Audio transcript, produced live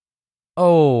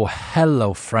Oh,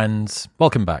 hello, friends.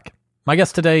 Welcome back. My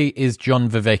guest today is John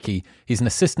Vervaeke. He's an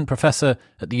assistant professor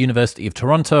at the University of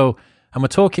Toronto, and we're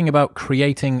talking about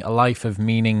creating a life of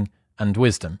meaning and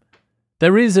wisdom.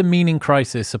 There is a meaning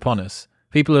crisis upon us.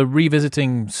 People are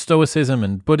revisiting Stoicism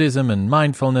and Buddhism and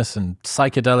mindfulness and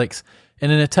psychedelics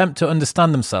in an attempt to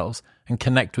understand themselves and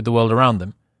connect with the world around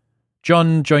them.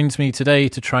 John joins me today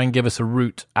to try and give us a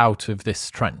route out of this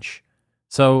trench.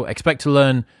 So expect to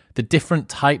learn the different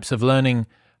types of learning,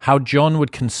 how John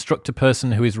would construct a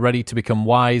person who is ready to become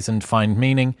wise and find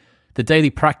meaning, the daily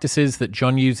practices that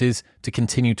John uses to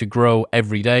continue to grow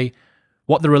every day,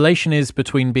 what the relation is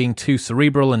between being too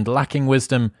cerebral and lacking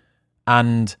wisdom,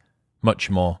 and much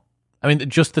more. I mean,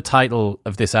 just the title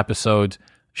of this episode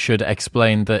should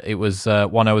explain that it was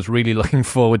one I was really looking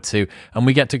forward to, and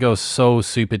we get to go so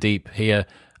super deep here.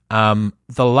 The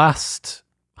last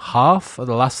half, or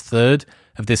the last third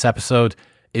of this episode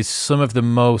is some of the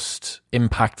most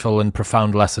impactful and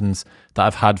profound lessons that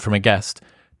I've had from a guest.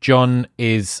 John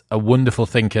is a wonderful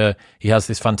thinker. He has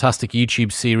this fantastic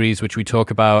YouTube series, which we talk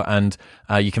about, and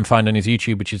you can find on his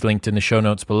YouTube, which is linked in the show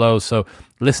notes below. So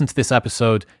listen to this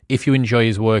episode. If you enjoy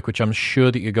his work, which I'm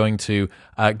sure that you're going to,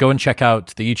 go and check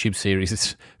out the YouTube series.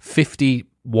 It's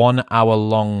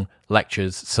 51-hour-long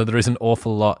lectures, so there is an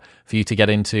awful lot for you to get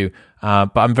into.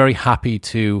 But I'm very happy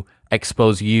to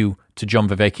expose you to John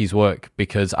Vervaeke's work,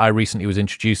 because I recently was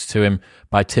introduced to him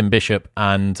by Tim Bishop,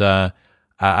 and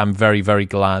I'm very, very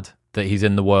glad that he's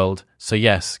in the world. So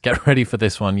yes, get ready for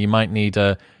this one. You might need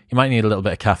a little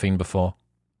bit of caffeine before.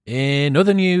 In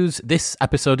other news, this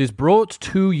episode is brought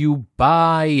to you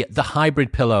by the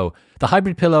Hybrid Pillow. The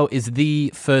Hybrid Pillow is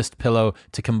the first pillow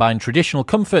to combine traditional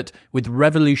comfort with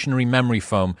revolutionary memory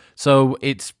foam. So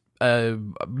it's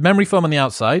memory foam on the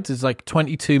outside. There's like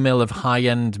 22 mil of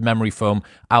high-end memory foam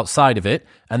outside of it.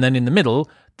 And then in the middle,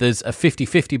 there's a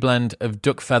 50-50 blend of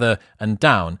duck feather and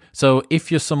down. So if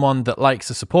you're someone that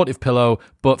likes a supportive pillow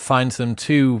but finds them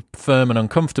too firm and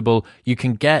uncomfortable, you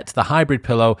can get the Hybrid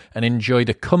Pillow and enjoy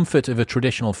the comfort of a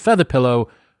traditional feather pillow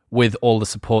with all the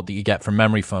support that you get from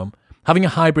memory foam. Having a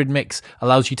hybrid mix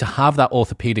allows you to have that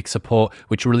orthopedic support,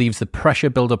 which relieves the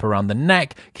pressure buildup around the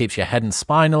neck, keeps your head and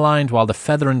spine aligned, while the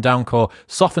feather and down core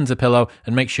softens the pillow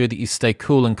and makes sure that you stay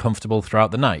cool and comfortable throughout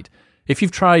the night. If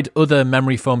you've tried other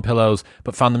memory foam pillows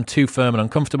but found them too firm and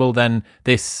uncomfortable, then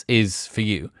this is for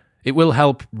you. It will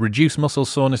help reduce muscle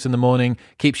soreness in the morning,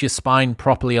 keeps your spine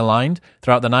properly aligned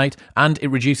throughout the night, and it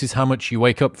reduces how much you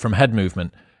wake up from head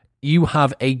movement. You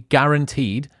have a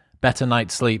guaranteed better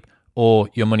night's sleep or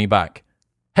your money back.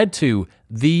 Head to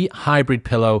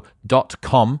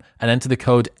thehybridpillow.com and enter the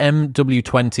code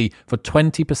MW20 for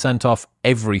 20% off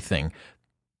everything.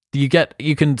 You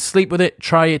can sleep with it,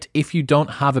 try it. If you don't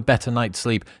have a better night's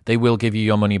sleep, they will give you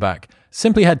your money back.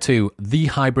 Simply head to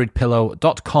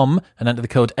thehybridpillow.com and enter the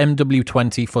code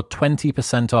MW20 for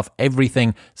 20% off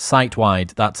everything site-wide.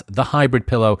 That's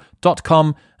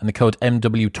thehybridpillow.com and the code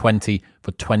MW20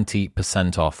 for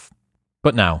 20% off.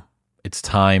 But now, it's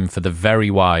time for the very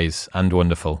wise and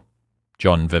wonderful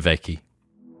John Vervaeke.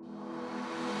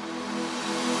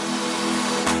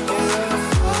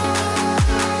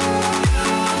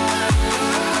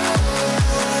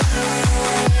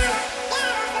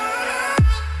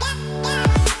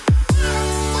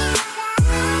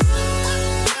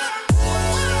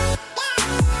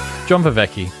 John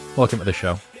Vervaeke, welcome to the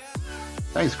show.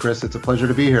 Thanks, Chris. It's a pleasure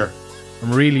to be here.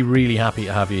 I'm really, really happy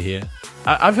to have you here.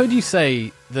 I've heard you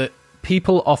say that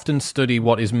people often study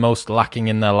what is most lacking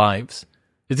in their lives.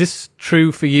 Is this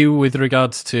true for you with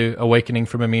regards to awakening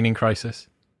from a meaning crisis?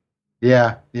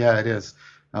 Yeah, it is.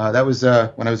 That was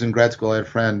when I was in grad school. I had a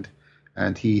friend,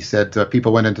 and he said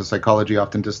people went into psychology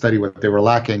often to study what they were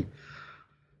lacking.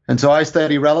 And so I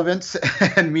study relevance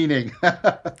and meaning, and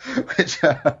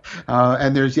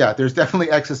there's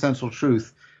definitely existential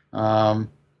truth. I'm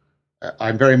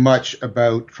very much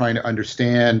about trying to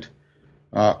understand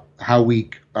how we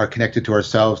are connected to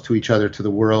ourselves, to each other, to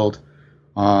the world,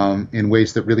 in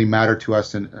ways that really matter to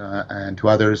us and to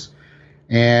others.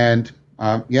 And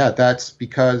that's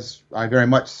because I very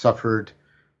much suffered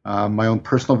my own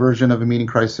personal version of a meaning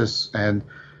crisis, and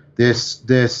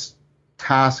this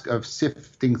task of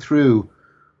sifting through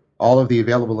all of the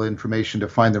available information to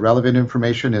find the relevant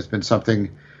information has been something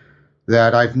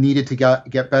that I've needed to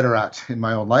get better at in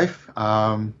my own life.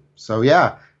 In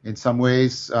some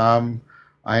ways, I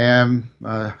am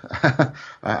I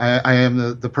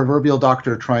am the proverbial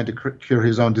doctor trying to cure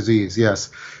his own disease.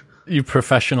 Yes. You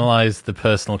professionalize the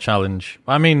personal challenge.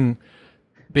 I mean,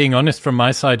 being honest from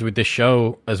my side with this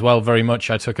show as well, very much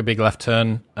I took a big left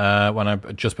turn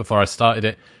just before I started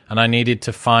it, and I needed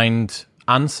to find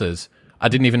answers. I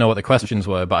didn't even know what the questions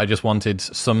were, but I just wanted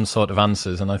some sort of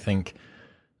answers. And I think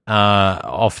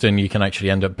often you can actually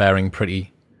end up bearing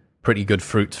pretty good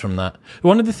fruits from that.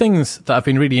 One of the things that I've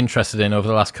been really interested in over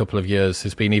the last couple of years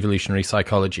has been evolutionary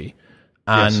psychology.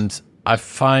 And yes. I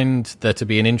find there to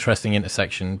be an interesting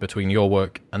intersection between your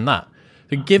work and that.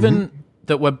 So given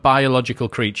that we're biological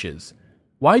creatures,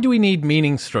 why do we need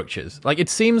meaning structures? Like, it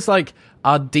seems like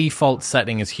our default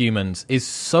setting as humans is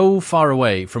so far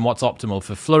away from what's optimal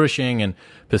for flourishing and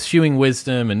pursuing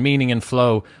wisdom and meaning and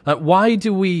flow. Like, why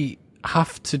do we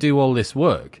have to do all this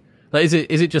work? Like, is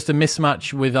it just a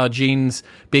mismatch with our genes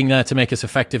being there to make us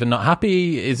effective and not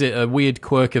happy? Is it a weird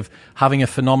quirk of having a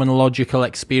phenomenological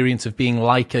experience of being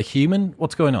like a human?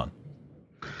 What's going on?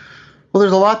 Well,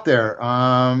 there's a lot there.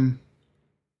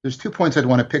 There's 2 points I'd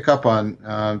want to pick up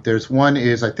on. There's one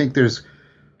is I think there's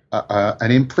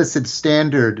an implicit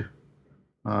standard,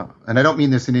 and I don't mean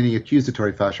this in any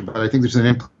accusatory fashion, but I think there's an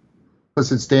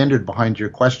implicit standard behind your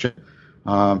question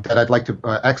that I'd like to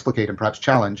explicate and perhaps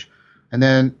challenge. And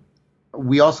then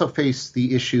we also face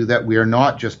the issue that we are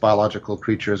not just biological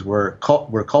creatures; we're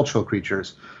cultural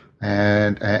creatures,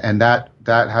 and that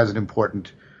has an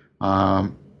important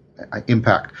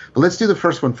impact. But let's do the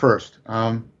first one first.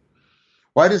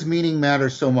 Why does meaning matter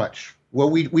so much? Well,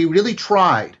 we really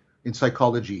tried in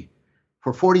psychology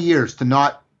for 40 years to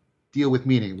not deal with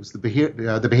meaning. It was the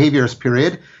behaviorist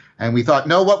period, and we thought,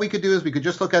 no, what we could do is we could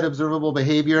just look at observable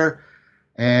behavior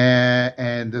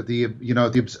and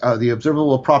the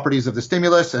observable properties of the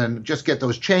stimulus and just get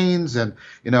those chains, and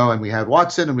we had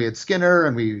Watson and we had Skinner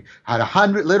and we had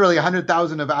literally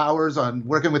 100,000 of hours on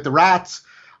working with the rats,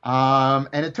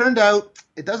 and it turned out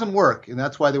it doesn't work, and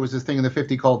that's why there was this thing in the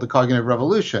 50s called the cognitive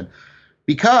revolution,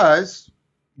 because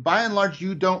by and large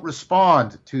you don't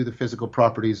respond to the physical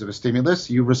properties of a stimulus.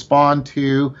 You respond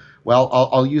to, well,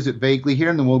 I'll use it vaguely here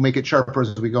and then we'll make it sharper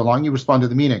as we go along. You respond to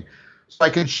the meaning. So I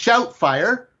can shout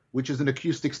fire, which is an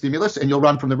acoustic stimulus, and you'll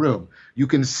run from the room. You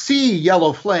can see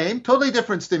yellow flame, totally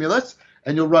different stimulus,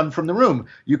 and you'll run from the room.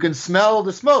 You can smell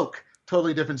the smoke,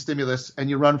 totally different stimulus, and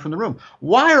you run from the room.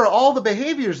 Why are all the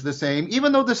behaviors the same,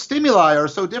 even though the stimuli are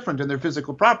so different in their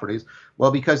physical properties?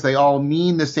 Well, because they all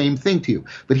mean the same thing to you.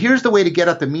 But here's the way to get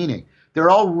at the meaning. They're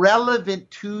all relevant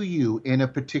to you in a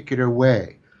particular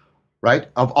way, right?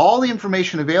 Of all the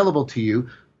information available to you,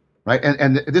 right?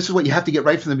 And this is what you have to get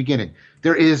right from the beginning.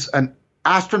 There is an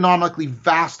astronomically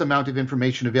vast amount of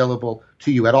information available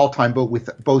to you at all time,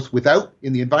 both without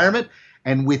in the environment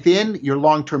and within your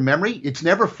long-term memory. It's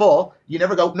never full. You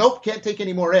never go, nope, can't take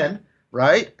any more in,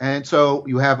 right? And so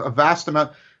you have a vast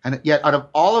amount. And yet out of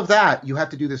all of that, you have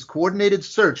to do this coordinated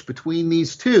search between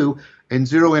these two and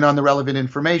zero in on the relevant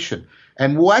information.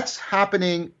 And what's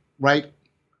happening, right,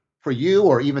 for you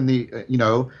or even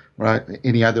right,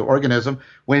 any other organism,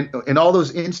 when in all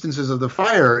those instances of the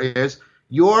fire is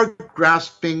you're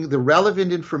grasping the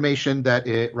relevant information that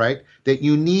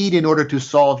you need in order to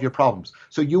solve your problems.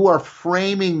 So you are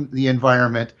framing the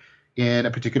environment in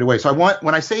a particular way. So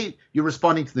when I say you're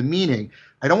responding to the meaning,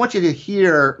 I don't want you to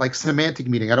hear like semantic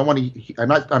meaning.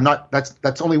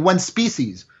 That's only one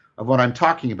species of what I'm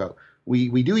talking about.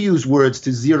 We do use words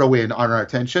to zero in on our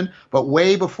attention, but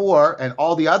way before, and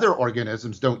all the other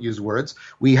organisms don't use words,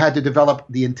 we had to develop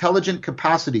the intelligent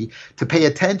capacity to pay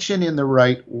attention in the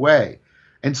right way.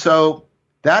 And so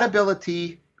that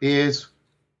ability is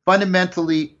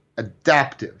fundamentally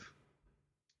adaptive.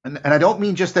 And I don't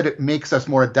mean just that it makes us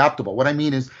more adaptable. What I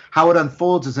mean is how it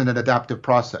unfolds is in an adaptive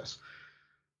process.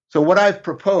 So what I've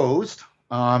proposed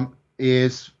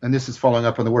is, and this is following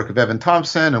up on the work of Evan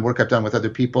Thompson and work I've done with other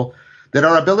people, that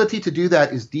our ability to do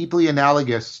that is deeply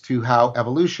analogous to how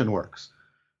evolution works.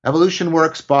 Evolution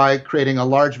works by creating a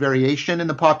large variation in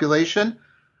the population,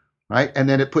 right? And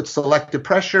then it puts selective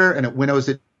pressure and it winnows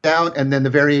it down, and then the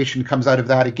variation comes out of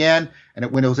that again and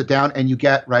it winnows it down, and you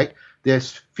get, right,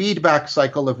 this feedback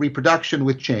cycle of reproduction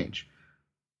with change.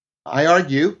 I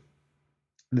argue,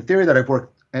 in the theory that I've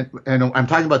worked, and I'm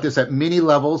talking about this at many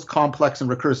levels, complex and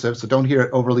recursive, so don't hear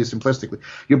it overly simplistically.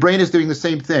 Your brain is doing the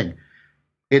same thing.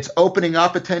 It's opening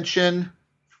up attention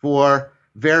for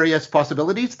various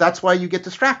possibilities. That's why you get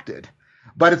distracted.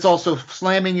 But it's also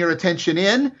slamming your attention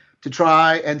in to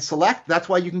try and select. That's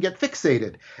why you can get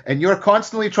fixated. And you're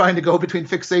constantly trying to go between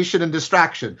fixation and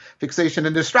distraction,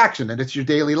 and it's your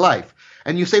daily life.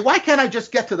 And you say, why can't I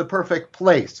just get to the perfect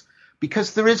place?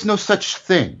 Because there is no such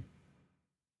thing.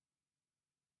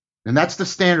 And that's the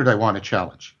standard I want to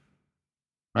challenge.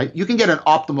 Right? You can get an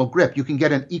optimal grip. You can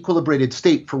get an equilibrated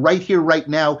state for right here, right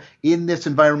now, in this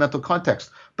environmental context.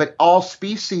 But all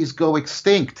species go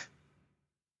extinct.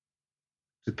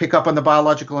 To pick up on the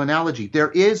biological analogy, there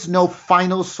is no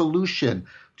final solution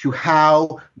to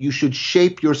how you should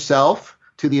shape yourself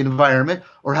to the environment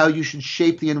or how you should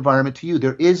shape the environment to you.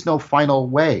 There is no final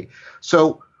way.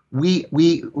 So we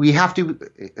have to,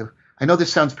 I know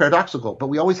this sounds paradoxical, but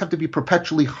we always have to be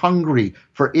perpetually hungry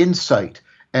for insight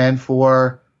and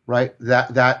for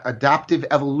that adaptive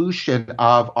evolution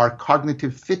of our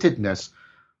cognitive fittedness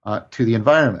to the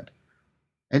environment.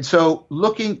 And so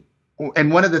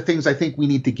and one of the things I think we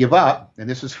need to give up, and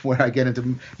this is where I get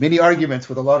into many arguments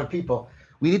with a lot of people,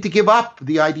 we need to give up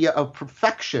the idea of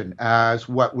perfection as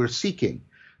what we're seeking.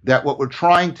 That what we're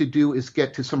trying to do is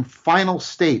get to some final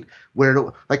state where,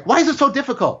 why is it so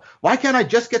difficult? Why can't I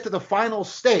just get to the final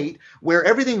state where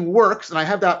everything works and I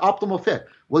have that optimal fit?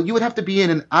 Well, you would have to be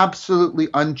in an absolutely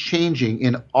unchanging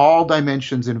in all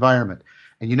dimensions environment.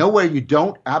 And you know where you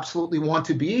don't absolutely want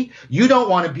to be? You don't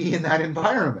want to be in that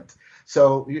environment.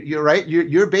 So you're right.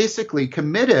 You're basically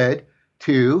committed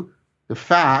to the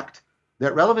fact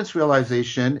that relevance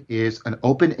realization is an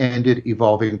open-ended,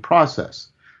 evolving process.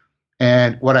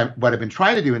 And what I've been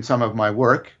trying to do in some of my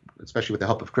work, especially with the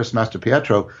help of Chris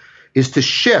Mastropietro, is to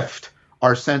shift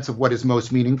our sense of what is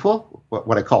most meaningful,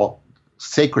 what I call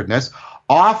sacredness,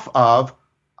 off of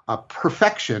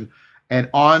perfection and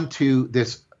onto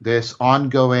this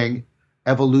ongoing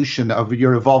evolution of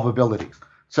your evolvability.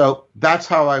 So that's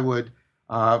how I would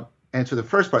answer the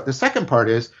first part. The second part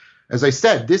is, as I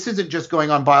said, this isn't just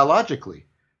going on biologically,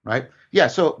 right? Yeah,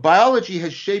 so biology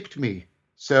has shaped me.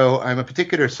 So I'm a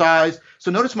particular size.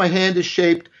 So notice my hand is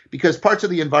shaped because parts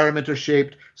of the environment are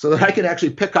shaped so that I can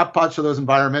actually pick up parts of those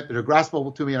environment that are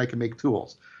graspable to me and I can make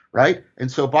tools, right?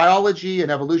 And so biology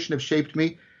and evolution have shaped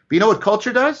me. But you know what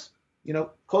culture does?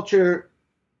 Culture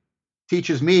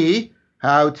teaches me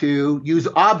how to use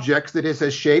objects that it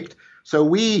has shaped so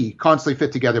we constantly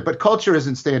fit together. But culture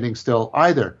isn't standing still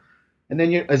either. And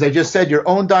then, as I just said, your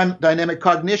own dynamic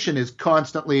cognition is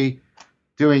constantly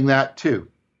doing that too.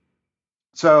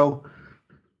 So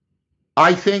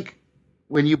I think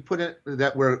when you put it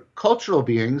that we're cultural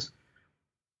beings,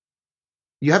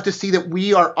 you have to see that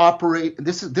we are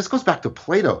this goes back to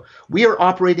Plato. We are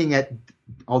operating at,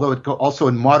 although it also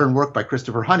in modern work by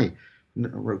Christopher Honey,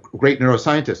 great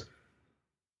neuroscientist,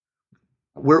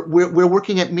 we're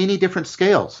working at many different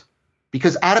scales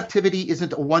because adaptivity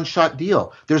isn't a one-shot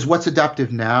deal. There's what's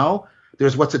adaptive now.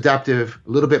 There's what's adaptive, a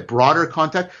little bit broader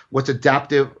context, what's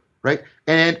adaptive, right?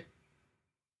 And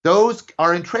those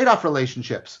are in trade-off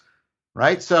relationships,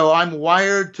 right? So I'm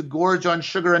wired to gorge on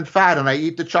sugar and fat, and I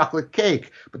eat the chocolate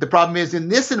cake. But the problem is, in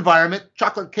this environment,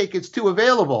 chocolate cake is too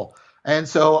available. And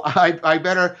so I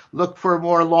better look for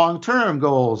more long-term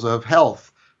goals of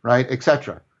health, right, et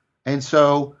cetera. And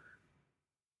so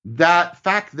that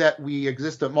fact that we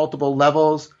exist at multiple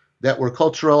levels, that we're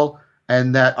cultural,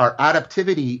 and that our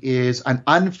adaptivity is an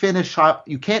unfinished,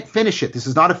 you can't finish it. This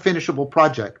is not a finishable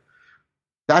project.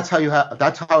 That's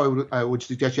how I would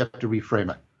suggest you have to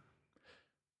reframe it.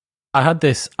 I had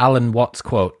this Alan Watts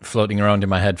quote floating around in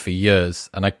my head for years,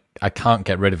 and I can't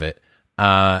get rid of it.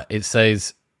 It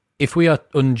says, if we are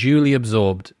unduly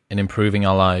absorbed in improving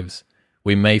our lives,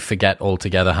 we may forget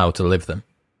altogether how to live them.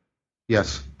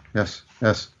 Yes.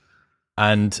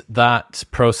 And that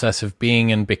process of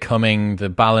being and becoming, the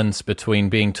balance between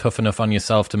being tough enough on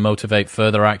yourself to motivate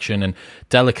further action and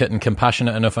delicate and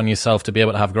compassionate enough on yourself to be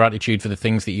able to have gratitude for the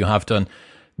things that you have done.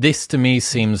 This to me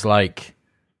seems like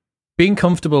being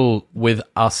comfortable with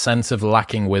our sense of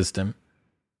lacking wisdom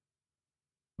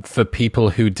for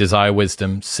people who desire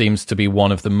wisdom seems to be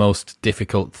one of the most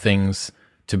difficult things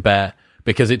to bear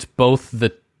because it's both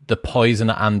the poison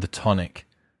and the tonic.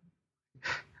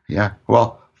 Yeah,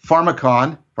 well,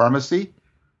 pharmacy,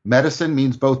 medicine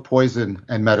means both poison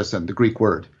and medicine, the Greek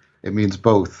word. It means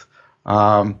both.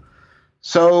 And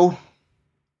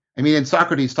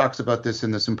Socrates talks about this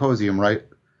in the Symposium, right?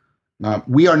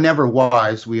 We are never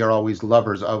wise. We are always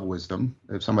lovers of wisdom.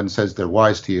 If someone says they're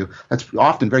wise to you, that's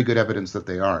often very good evidence that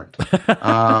they aren't.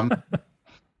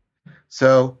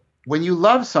 So when you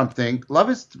love something, love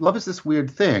is this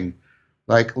weird thing.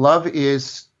 Like love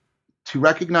is to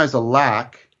recognize a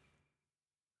lack,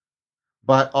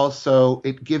 but also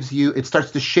it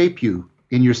starts to shape you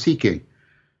in your seeking.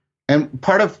 And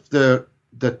part of the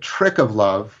trick of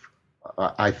love,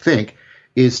 I think,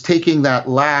 is taking that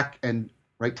lack and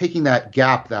taking that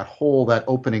gap, that hole, that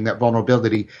opening, that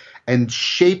vulnerability, and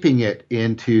shaping it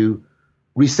into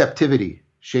receptivity,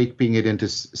 shaping it into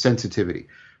sensitivity.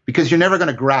 Because you're never going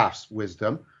to grasp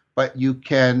wisdom, but you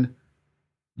can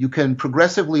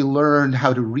progressively learn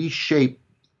how to reshape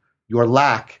your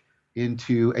lack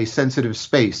into a sensitive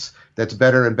space that's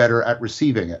better and better at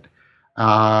receiving it.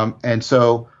 And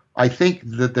so I think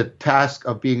that the task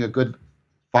of being a good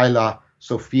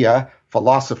philosophia,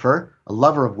 philosopher, a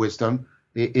lover of wisdom,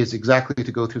 is exactly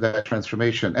to go through that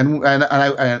transformation. And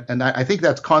I think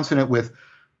that's consonant with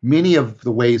many of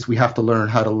the ways we have to learn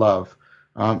how to love.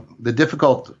 The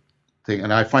difficult thing,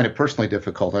 and I find it personally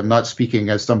difficult. I'm not speaking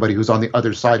as somebody who's on the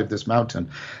other side of this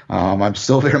mountain. I'm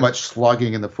still very much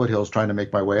slogging in the foothills trying to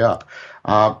make my way up.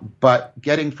 But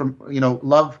getting from,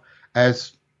 love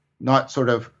as not sort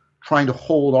of trying to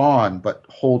hold on, but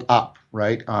hold up,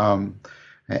 right?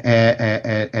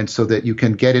 And so that you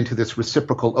can get into this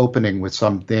reciprocal opening with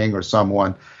something or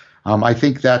someone. I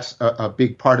think that's a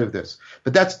big part of this.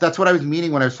 But that's what I was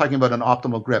meaning when I was talking about an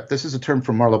optimal grip. This is a term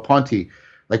from Merleau-Ponty.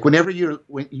 Like when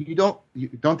you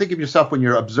don't think of yourself when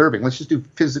you're observing. Let's just do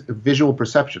visual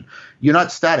perception. You're not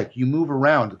static. You move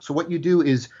around. So what you do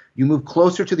is you move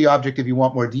closer to the object if you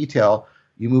want more detail.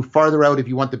 You move farther out if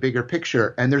you want the bigger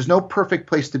picture. And there's no perfect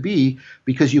place to be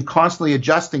because you're constantly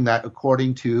adjusting that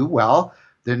according to, well,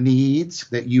 the needs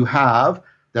that you have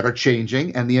that are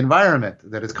changing and the environment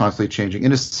that is constantly changing.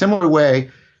 In a similar way,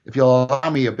 if you'll allow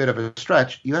me a bit of a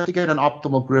stretch, you have to get an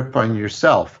optimal grip on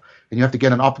yourself, and you have to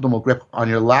get an optimal grip on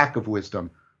your lack of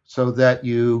wisdom so that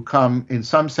you come, in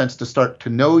some sense, to start to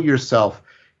know yourself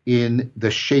in the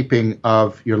shaping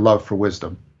of your love for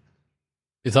wisdom.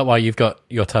 Is that why you've got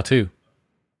your tattoo?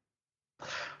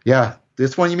 Yeah.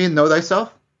 This one, you mean Know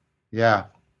Thyself? Yeah.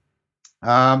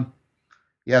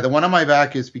 Yeah, the one on my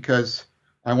back is because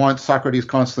I want Socrates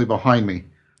constantly behind me.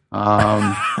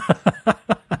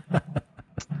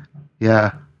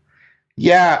 Yeah.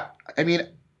 Yeah, I mean,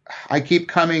 I keep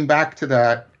coming back to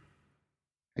that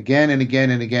again and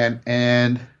again and again.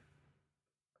 And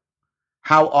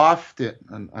how often,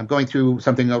 and I'm going through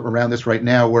something around this right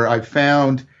now, where I've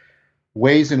found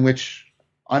ways in which,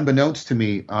 unbeknownst to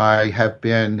me, I have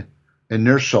been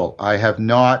inertial. I have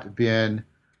not been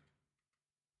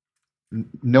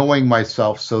knowing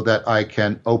myself so that I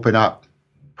can open up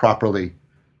properly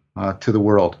to the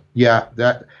world. Yeah,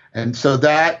 and so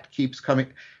that keeps coming.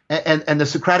 And the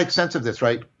Socratic sense of this,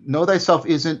 right? Know thyself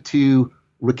isn't to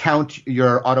recount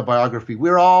your autobiography.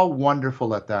 We're all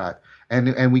wonderful at that,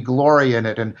 and we glory in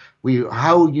it, and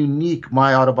how unique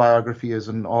my autobiography is,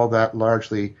 and all that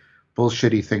largely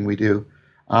bullshitty thing we do.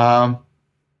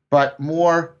 But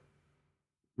more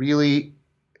really,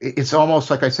 it's almost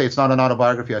like I say, it's not an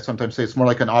autobiography. I sometimes say it's more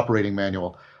like an operating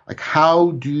manual. Like,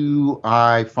 how do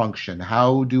I function?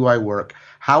 How do I work?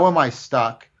 How am I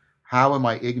stuck? How am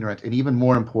I ignorant? And even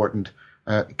more important,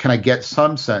 can I get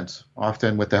some sense,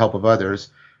 often with the help of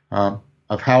others, of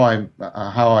how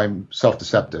I'm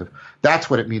self-deceptive? That's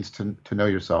what it means to know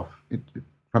yourself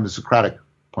from the Socratic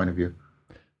point of view.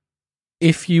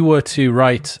 If you were to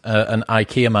write an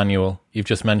IKEA manual, you've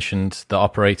just mentioned the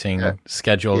operating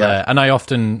schedule there.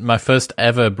 And my first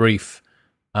ever brief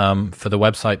for the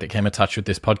website that came attached with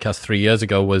this podcast 3 years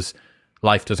ago was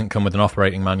Life Doesn't Come with an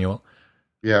Operating Manual.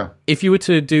 Yeah. If you were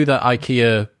to do that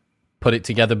IKEA put it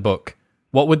together book,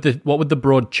 what would the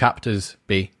broad chapters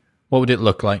be? What would it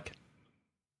look like?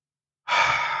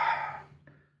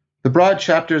 The broad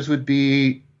chapters would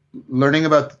be learning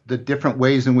about the different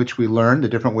ways in which we learn, the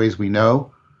different ways we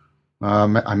know.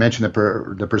 I mentioned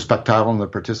the perspectival and the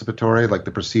participatory, like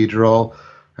the procedural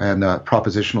and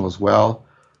propositional as well.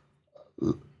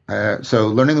 So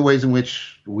learning the ways in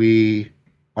which we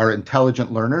are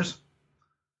intelligent learners,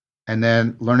 and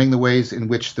then learning the ways in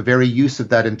which the very use of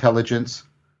that intelligence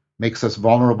makes us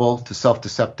vulnerable to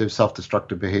self-deceptive,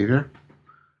 self-destructive behavior.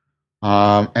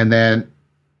 And then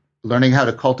learning how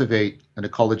to cultivate an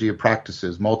ecology of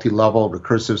practices, multi-level,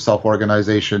 recursive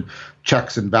self-organization,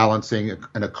 checks and balancing,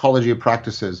 an ecology of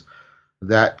practices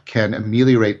that can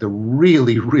ameliorate the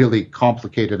really, really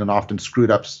complicated and often screwed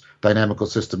up dynamical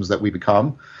systems that we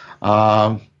become.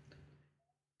 And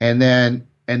then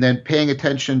paying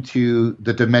attention to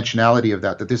the dimensionality of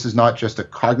that this is not just a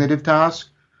cognitive task.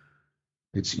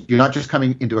 You're not just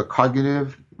coming into a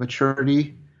cognitive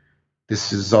maturity.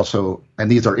 This is also,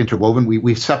 and these are interwoven.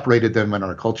 We separated them in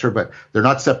our culture, but they're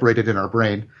not separated in our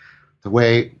brain. The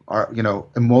way our,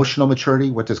 emotional maturity,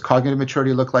 what does cognitive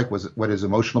maturity look like? What is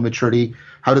emotional maturity?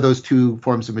 How do those two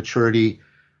forms of maturity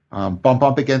bump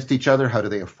up against each other? How do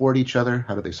they afford each other?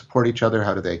 How do they support each other?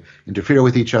 How do they interfere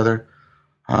with each other?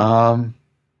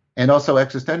 And also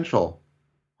existential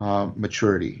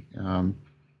maturity,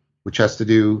 which has to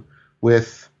do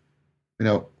with,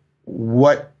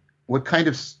 what kind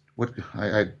of,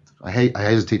 I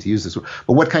hesitate to use this word,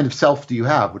 but what kind of self do you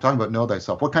have? We're talking about know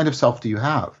thyself. What kind of self do you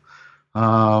have?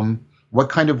 What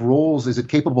kind of roles is it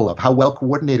capable of? How well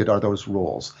coordinated are those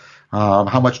roles?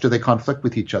 How much do they conflict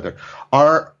with each other?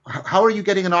 How are you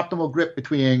getting an optimal grip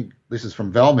between, this is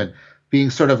from Vellman, being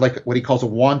sort of like what he calls a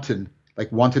wanton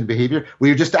like wanton behavior, where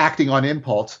you're just acting on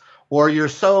impulse, or you're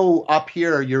so up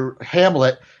here, you're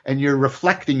Hamlet, and you're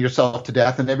reflecting yourself to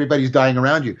death, and everybody's dying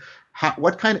around you.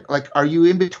 What kind of, like, are you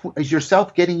in between? Is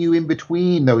yourself getting you in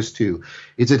between those two?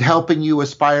 Is it helping you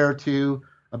aspire to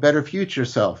a better future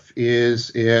self? Is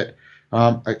it,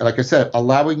 like I said,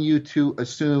 allowing you to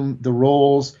assume the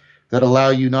roles that allow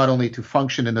you not only to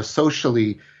function in a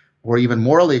socially or even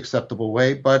morally acceptable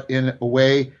way, but in a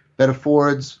way that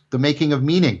affords the making of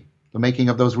meaning, the making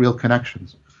of those real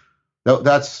connections?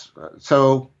 That's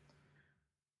so.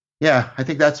 Yeah, I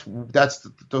think those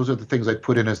are the things I'd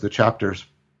put in as the chapters.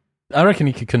 I reckon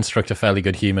you could construct a fairly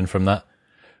good human from that.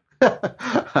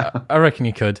 I reckon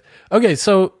you could. Okay,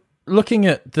 so looking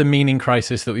at the meaning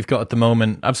crisis that we've got at the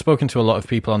moment, I've spoken to a lot of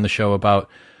people on the show about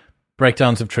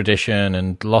breakdowns of tradition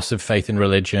and loss of faith in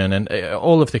religion and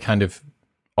all of the kind of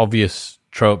obvious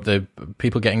trope, the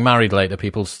people getting married later,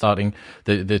 people starting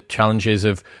the challenges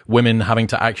of women having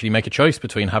to actually make a choice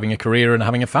between having a career and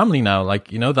having a family now.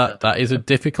 Like, you know, that is a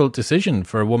difficult decision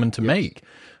for a woman to make.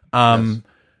 Yes.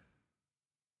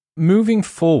 Moving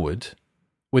forward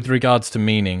with regards to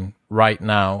meaning right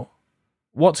now,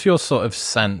 what's your sort of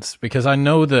sense? Because I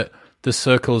know that the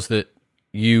circles that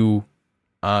you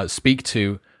speak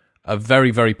to are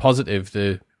very, very positive.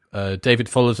 The David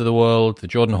Fullers of the world, the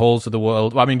Jordan Halls of the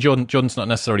world. Well, I mean, Jordan's not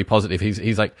necessarily positive.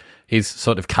 He's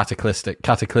sort of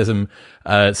cataclysm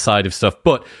side of stuff.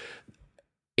 But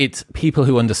it's people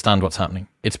who understand what's happening.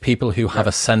 It's people who have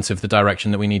a sense of the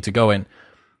direction that we need to go in.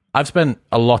 I've spent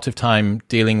a lot of time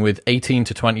dealing with 18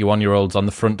 to 21-year-olds on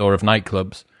the front door of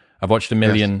nightclubs. I've watched a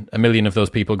million of those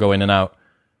people go in and out.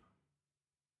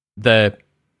 They're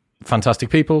fantastic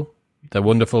people. They're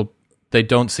wonderful. They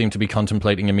don't seem to be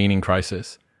contemplating a meaning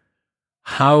crisis.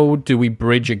 How do we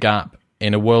bridge a gap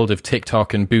in a world of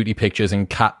TikTok and booty pictures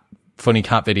and funny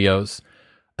cat videos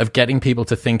of getting people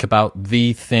to think about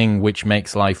the thing which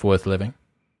makes life worth living?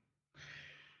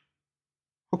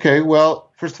 Okay,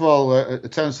 well, first of all,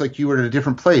 it sounds like you were at a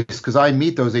different place, because I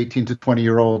meet those 18 to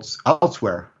 20-year-olds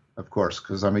elsewhere, of course,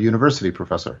 because I'm a university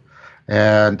professor.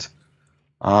 And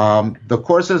the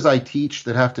courses I teach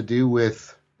that have to do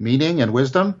with meaning and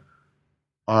wisdom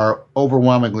are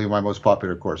overwhelmingly my most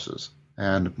popular courses.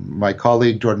 And my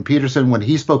colleague, Jordan Peterson, when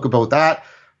he spoke about that,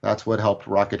 that's what helped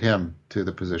rocket him to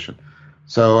the position.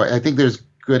 So I think there's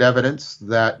good evidence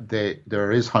that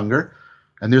there is hunger,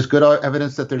 and there's good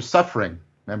evidence that there's suffering.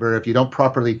 Remember, if you don't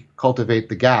properly cultivate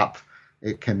the gap,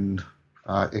 it can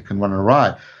run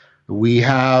awry. We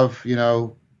have,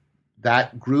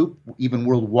 that group, even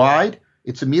worldwide.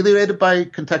 It's ameliorated by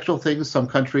contextual things. Some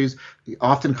countries,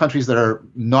 often countries that are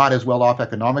not as well off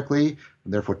economically,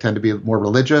 and therefore tend to be more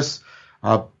religious.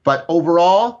 But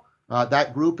overall,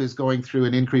 that group is going through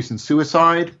an increase in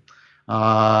suicide,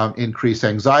 increased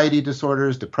anxiety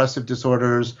disorders, depressive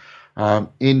disorders,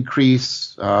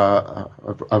 increase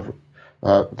of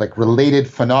like related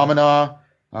phenomena,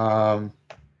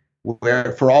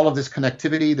 where for all of this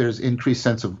connectivity, there's increased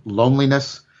sense of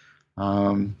loneliness,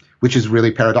 which is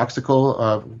really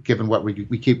paradoxical, given what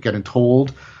we keep getting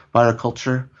told by our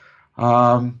culture.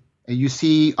 And you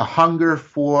see a hunger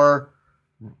for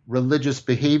religious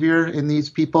behavior in these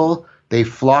people. They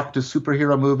flock to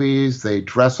superhero movies. They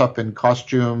dress up in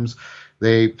costumes.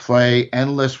 They play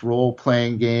endless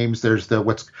role-playing games. There's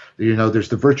there's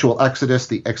the virtual exodus,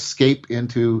 the escape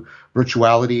into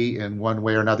virtuality in one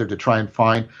way or another to try and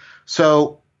find.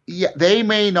 So yeah, they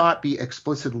may not be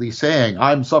explicitly saying,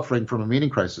 I'm suffering from a meaning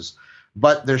crisis,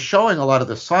 but they're showing a lot of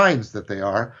the signs that they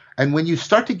are. And when you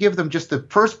start to give them just the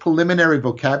first preliminary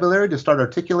vocabulary to start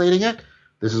articulating it,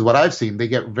 this is what I've seen. They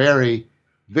get very,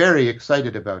 very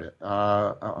excited about it,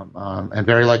 and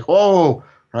very like, oh,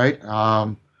 right.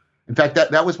 In fact,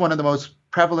 that was one of the most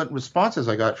prevalent responses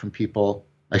I got from people.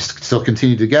 I still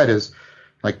continue to get, is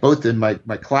like both in my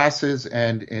classes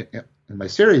and in my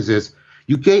series, is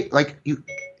you gave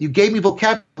me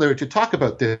vocabulary to talk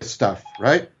about this stuff,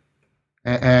 right?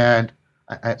 And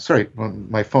sorry,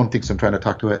 my phone thinks I'm trying to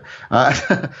talk to it.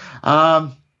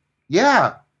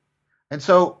 Yeah, and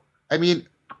so I mean,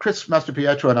 Chris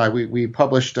Mastropietro and I, we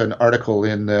published an article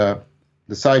in the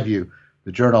Side View,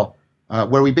 the journal,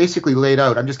 where we basically laid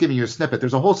out, I'm just giving you a snippet,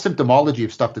 there's a whole symptomology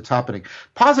of stuff that's happening.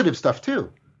 Positive stuff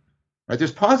too, right?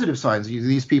 There's positive signs.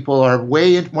 These people are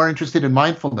way more interested in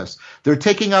mindfulness. They're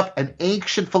taking up an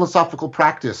ancient philosophical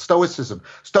practice, Stoicism.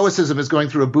 Stoicism is going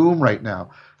through a boom right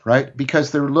now, right?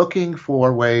 Because they're looking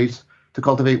for ways to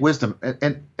cultivate wisdom.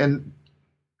 And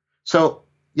so,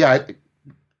 yeah,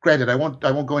 granted, I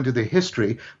won't go into the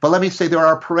history, but let me say there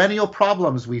are perennial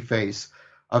problems we face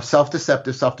of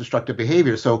self-deceptive, self-destructive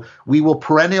behavior. So we will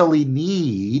perennially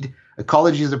need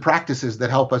ecologies and practices that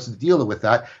help us deal with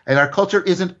that. And our culture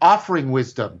isn't offering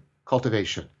wisdom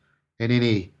cultivation in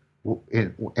any,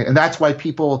 and that's why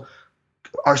people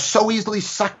are so easily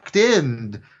sucked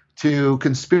in to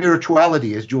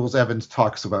conspirituality, as Jules Evans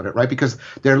talks about it, right? Because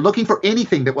they're looking for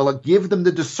anything that will give them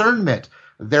the discernment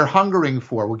they're hungering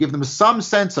for, will give them some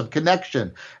sense of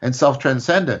connection and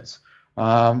self-transcendence.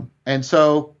 And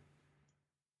so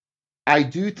I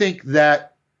do think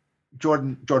that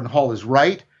Jordan Hall is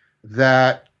right,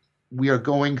 that we are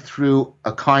going through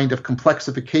a kind of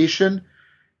complexification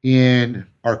in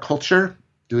our culture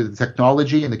due to the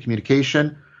technology and the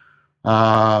communication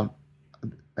and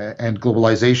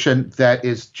globalization that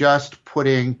is just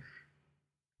putting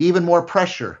even more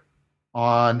pressure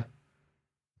on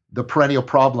the perennial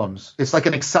problems. It's like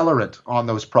an accelerant on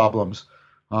those problems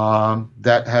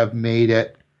that have made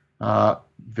it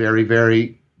very,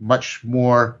 very much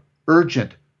more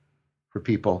urgent for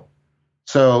people.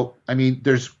 So, I mean,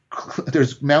 there's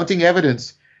mounting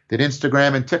evidence that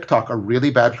Instagram and TikTok are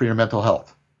really bad for your mental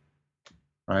health,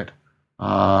 right?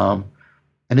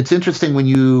 And it's interesting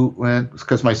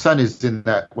because my son is in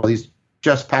that, well, he's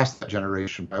just past that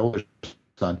generation, my older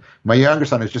son. My younger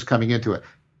son is just coming into it.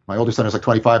 My older son is like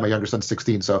 25, my younger son's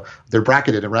 16, so they're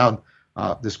bracketed around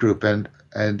this group, and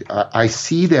I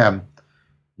see them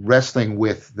wrestling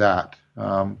with that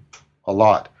a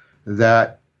lot.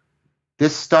 That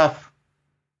this stuff,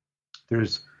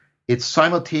 it's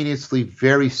simultaneously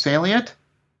very salient,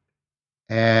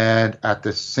 and at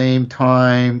the same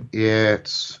time,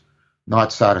 it's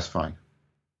not satisfying.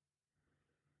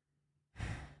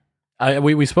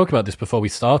 We spoke about this before we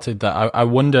started, that I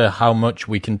wonder how much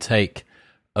we can take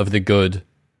of the good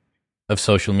of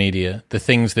social media, the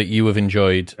things that you have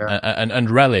enjoyed and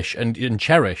relish and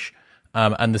cherish,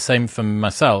 and the same for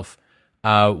myself,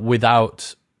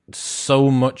 without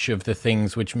so much of the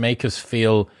things which make us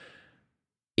feel,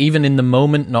 even in the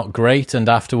moment, not great, and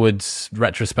afterwards,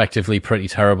 retrospectively, pretty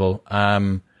terrible.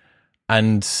 And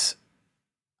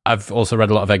I've also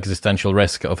read a lot of Existential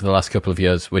Risk over the last couple of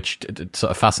years, which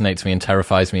sort of fascinates me and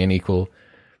terrifies me in equal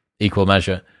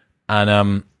measure.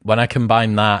 And when I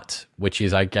combine that, which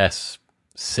is, I guess,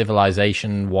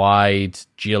 civilization-wide,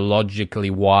 geologically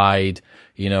wide,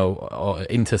 or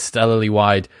interstellarly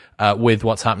wide, with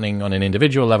what's happening on an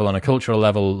individual level, on a cultural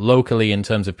level, locally, in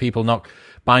terms of people not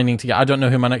binding together. I don't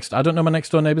know my next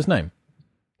door neighbor's name.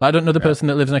 I don't know the person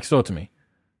that lives next door to me.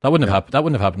 That wouldn't have happened. That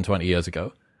wouldn't have happened 20 years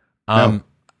ago. No.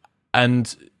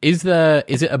 And is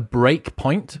it a break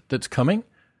point that's coming?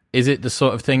 Is it the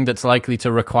sort of thing that's likely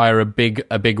to require a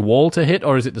big wall to hit,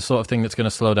 or is it the sort of thing that's going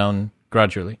to slow down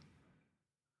gradually?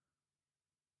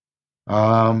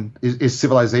 Is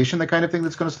civilization the kind of thing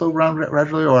that's going to slow down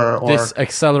gradually, or this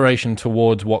acceleration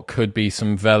towards what could be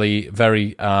some very,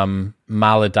 very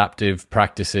maladaptive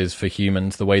practices for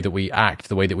humans, the way that we act,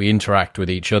 the way that we interact with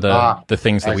each other, the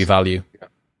things that we value?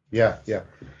 Yeah.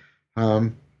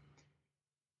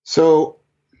 So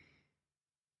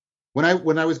when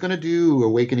I was going to do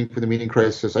Awakening for the Meaning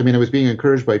Crisis, I mean, I was being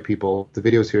encouraged by people. The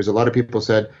videos here, a lot of people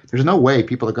said, there's no way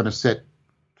people are going to sit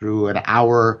through an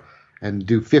hour and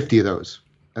do 50 of those.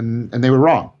 And they were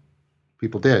wrong.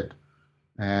 People did.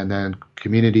 And then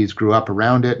communities grew up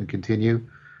around it and continue.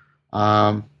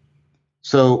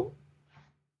 So,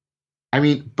 I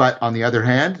mean, but on the other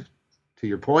hand, to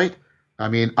your point, I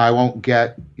mean, I won't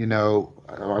get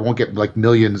like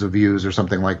millions of views or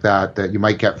something like that you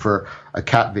might get for a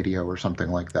cat video or something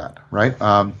like that, right?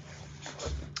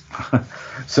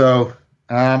 So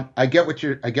I get what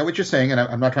you're saying, and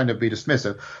I'm not trying to be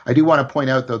dismissive. I do want to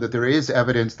point out, though, that there is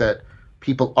evidence that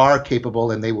people are capable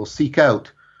and they will seek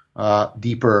out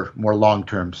deeper, more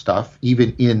long-term stuff,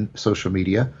 even in social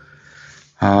media.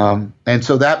 And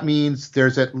so that means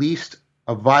there's at least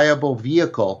a viable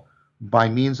vehicle by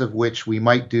means of which we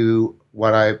might do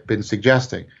what I've been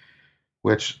suggesting,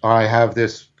 which I have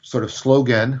this sort of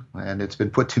slogan, and it's been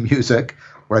put to music,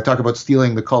 where I talk about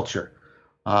stealing the culture.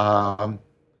 I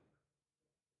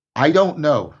don't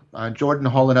know. Jordan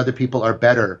Hall and other people are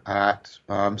better at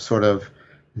sort of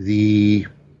the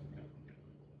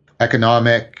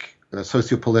economic,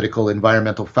 sociopolitical,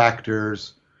 environmental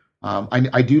factors.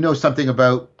 I do know something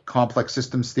about complex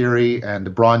systems theory and the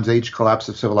Bronze Age collapse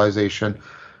of civilization.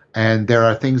 And there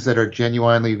are things that are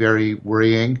genuinely very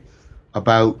worrying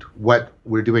about what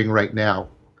we're doing right now.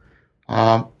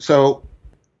 So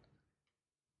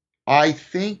I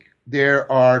think there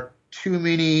are too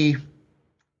many,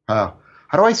 how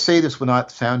do I say this without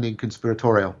sounding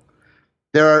conspiratorial?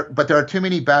 There are too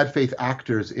many bad faith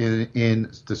actors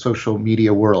in the social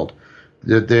media world.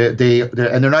 And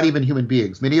they're not even human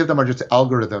beings. Many of them are just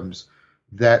algorithms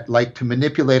that like to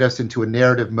manipulate us into a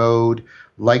narrative mode,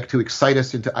 like to excite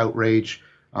us into outrage,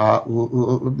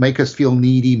 make us feel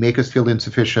needy, make us feel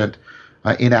insufficient,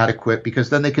 inadequate, because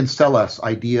then they can sell us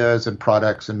ideas and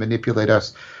products and manipulate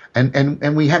us.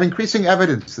 And we have increasing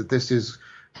evidence that this is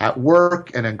at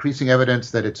work, and increasing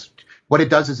evidence that what it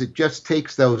does is it just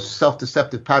takes those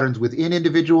self-deceptive patterns within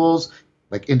individuals,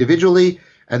 like individually,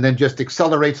 and then just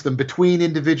accelerates them between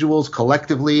individuals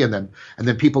collectively, and then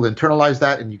people internalize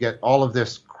that, and you get all of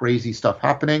this crazy stuff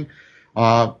happening.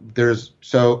 And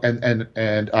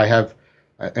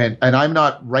I'm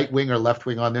not right wing or left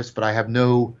wing on this, but I have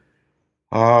no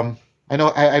I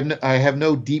have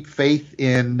no deep faith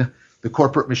in the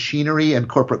corporate machinery and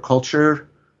corporate culture.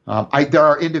 There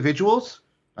are individuals.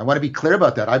 I want to be clear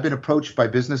about that. I've been approached by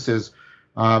businesses.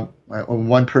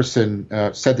 One person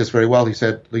said this very well. He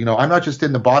said, I'm not just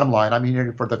in the bottom line. I'm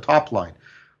here for the top line.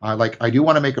 I do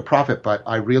want to make a profit, but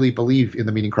I really believe in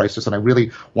the meaning crisis, and I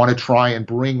really want to try and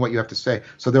bring what you have to say.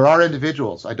 So there are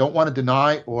individuals. I don't want to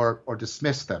deny or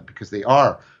dismiss them, because they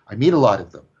are. I meet a lot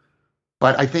of them.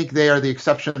 But I think they are the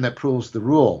exception that proves the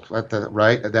rule, right?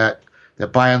 That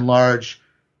by and large,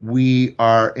 we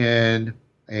are in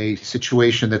a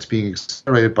situation that's being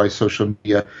accelerated by social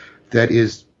media that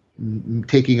is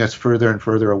taking us further and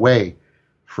further away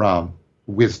from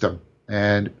wisdom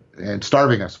and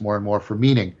starving us more and more for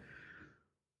meaning.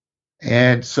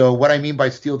 And so what I mean by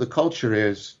steal the culture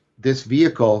is this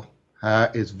vehicle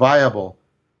is viable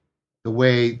the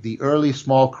way the early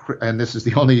small, and this is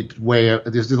the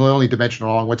only dimension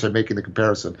along which I'm making the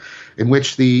comparison, in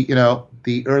which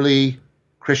the early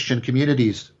Christian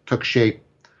communities took shape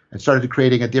and started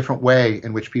creating a different way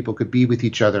in which people could be with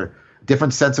each other, a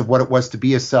different sense of what it was to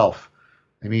be a self.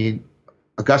 I mean,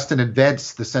 Augustine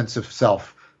invents the sense of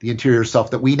self, the interior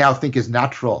self that we now think is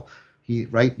natural.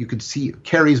 Right? You can see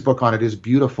Carey's book on it is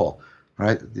beautiful,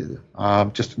 right?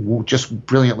 Just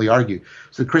brilliantly argued.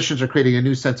 So the Christians are creating a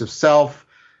new sense of self,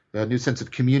 a new sense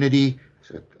of community,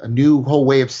 a new whole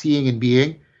way of seeing and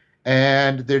being,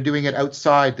 and they're doing it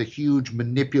outside the huge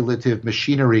manipulative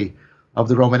machinery of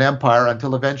the Roman Empire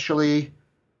until eventually,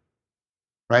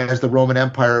 right, as the Roman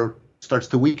Empire starts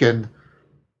to weaken,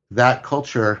 that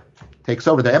culture takes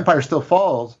over. The empire still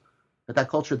falls, but that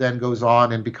culture then goes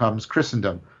on and becomes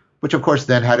Christendom, which of course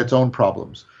then had its own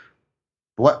problems.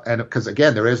 Because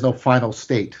again, there is no final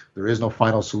state, there is no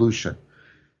final solution.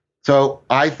 So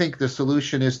I think the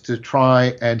solution is to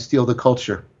try and steal the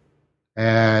culture,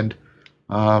 and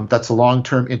that's a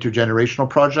long-term intergenerational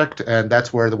project, and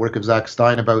that's where the work of Zach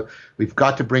Stein about we've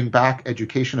got to bring back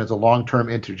education as a long-term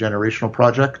intergenerational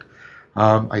project,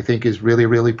 I think is really,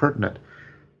 really pertinent.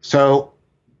 So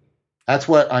that's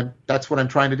what I'm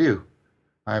trying to do.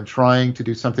 I'm trying to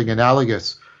do something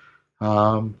analogous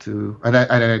and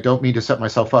I don't mean to set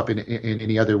myself up in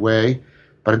any other way,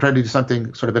 but I'm trying to do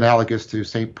something sort of analogous to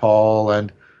St. Paul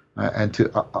and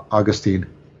to Augustine,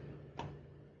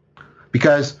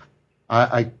 because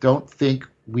I don't think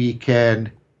we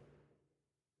can.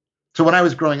 So when I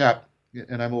was growing up,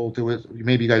 and I'm old,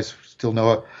 maybe you guys still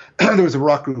know it, there was a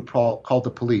rock group called The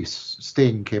Police.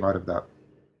 Sting came out of that,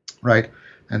 right?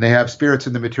 And they have Spirits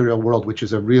in the Material World, which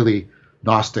is a really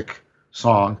Gnostic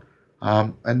song.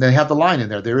 And they have the line in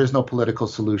there is no political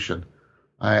solution.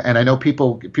 And I know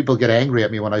people get angry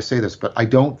at me when I say this, but I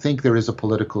don't think there is a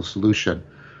political solution.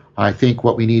 I think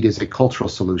what we need is a cultural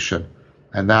solution.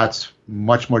 And that's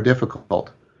much more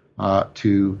difficult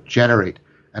to generate.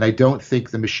 And I don't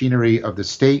think the machinery of the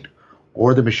state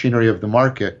or the machinery of the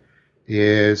market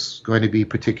is going to be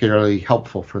particularly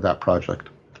helpful for that project.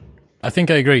 I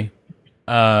think I agree.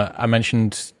 I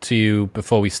mentioned to you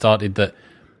before we started that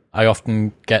I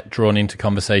often get drawn into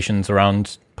conversations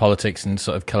around politics and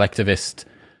sort of collectivist.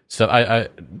 So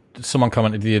someone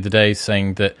commented the other day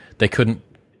saying that they couldn't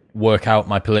work out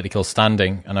my political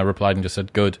standing, and I replied and just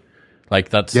said, "Good." Like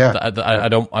that's I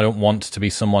don't want to be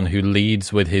someone who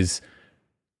leads with his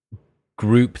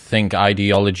groupthink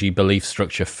ideology belief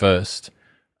structure first.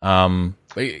 Getting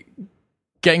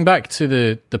back to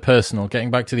the personal,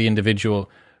 getting back to the individual,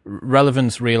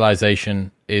 relevance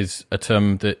realization is a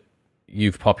term that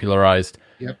you've popularized.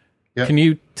 Yep. Can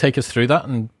you take us through that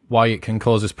and why it can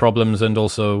cause us problems and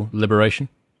also liberation?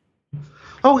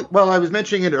 Oh, well, I was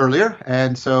mentioning it earlier,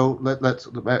 and so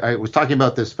I was talking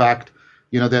about this fact,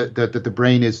 that the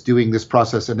brain is doing this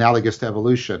process analogous to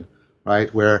evolution,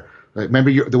 right? Where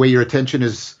remember the way your attention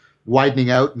is widening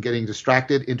out and getting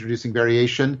distracted, introducing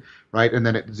variation, right? And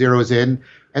then it zeroes in.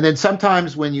 And then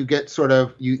sometimes when you get sort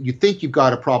of, you think you've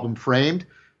got a problem framed,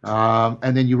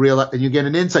 and then you realize, and you get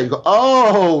an insight, you go,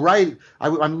 oh, right,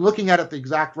 I'm looking at it the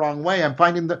exact wrong way.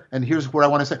 And here's where I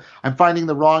want to say, I'm finding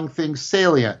the wrong thing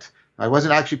salient. I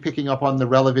wasn't actually picking up on the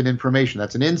relevant information.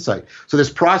 That's an insight. So this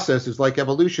process is like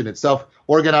evolution. It's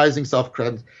self-organizing,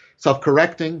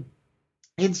 self-correcting.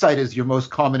 Insight is your most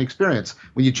common experience.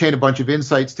 When you chain a bunch of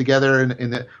insights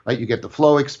together, right, you get the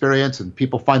flow experience, and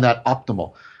people find that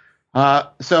optimal.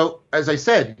 So as I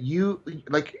said,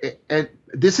 and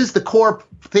this is the core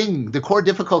thing, the core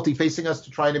difficulty facing us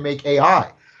to try to make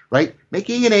AI, right?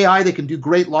 Making an AI that can do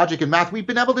great logic and math. We've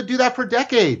been able to do that for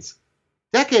decades.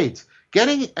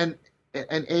 Getting an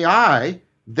AI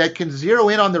that can zero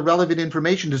in on the relevant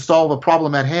information to solve a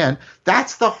problem at hand,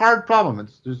 that's the hard problem.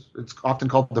 It's often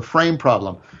called the frame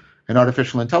problem in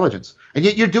artificial intelligence. And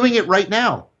yet you're doing it right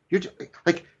now.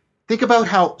 Think about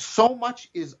how so much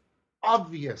is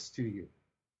obvious to you.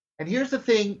 And here's the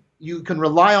thing you can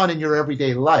rely on in your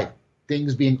everyday life,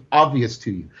 things being obvious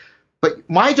to you. But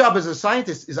my job as a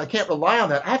scientist is I can't rely on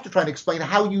that. I have to try and explain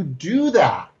how you do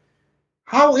that.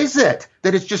 How is it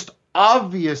that it's just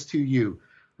obvious to you,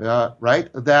 right?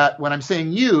 That when I'm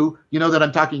saying you know that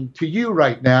I'm talking to you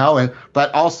right now,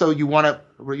 but also you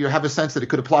have a sense that it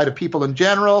could apply to people in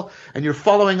general, and you're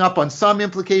following up on some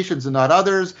implications and not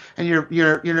others, and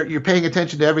you're paying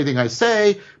attention to everything I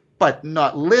say, but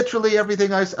not literally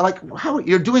everything I say. Like how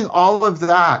you're doing all of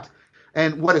that,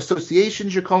 and what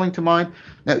associations you're calling to mind.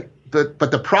 Now, but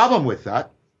the problem with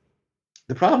that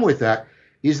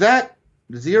is that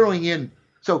zeroing in.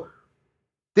 So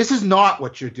this is not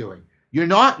what you're doing. Your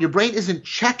brain isn't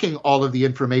checking all of the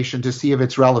information to see if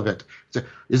it's relevant. So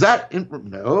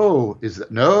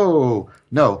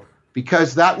no,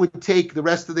 because that would take the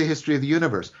rest of the history of the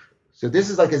universe. So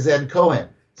this is like a Zen koan.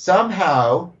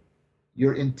 Somehow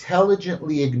you're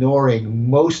intelligently ignoring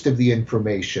most of the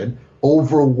information,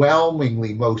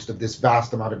 overwhelmingly most of this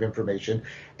vast amount of information,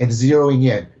 and zeroing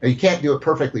in. Now, you can't do it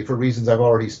perfectly for reasons I've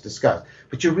already discussed,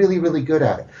 but you're really, really good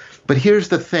at it. But here's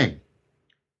the thing.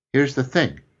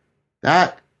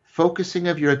 That focusing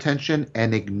of your attention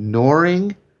and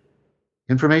ignoring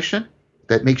information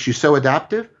that makes you so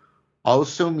adaptive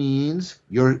also means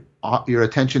your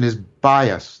attention is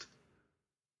biased,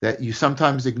 that you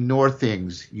sometimes ignore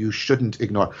things you shouldn't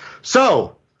ignore.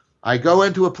 So I go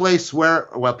into a place where,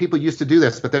 well, people used to do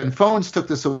this, but then phones took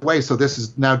this away, so this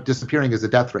is now disappearing as a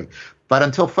death ray. But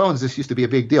until phones, this used to be a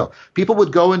big deal. People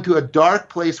would go into a dark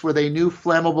place where they knew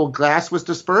flammable gas was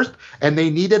dispersed, and they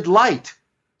needed light.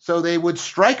 So they would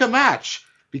strike a match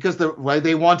because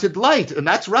they wanted light, and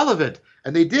that's relevant.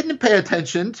 And they didn't pay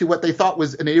attention to what they thought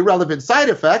was an irrelevant side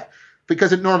effect,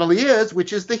 because it normally is,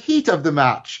 which is the heat of the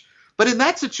match. But in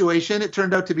that situation, it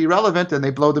turned out to be relevant, and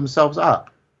they blow themselves up.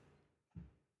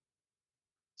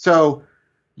 So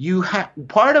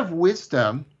part of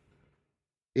wisdom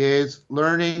is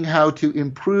learning how to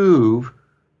improve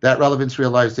that relevance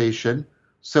realization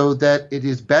so that it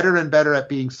is better and better at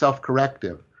being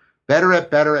self-corrective, better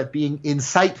at being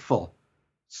insightful,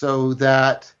 so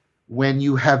that when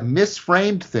you have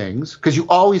misframed things, because you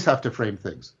always have to frame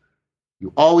things.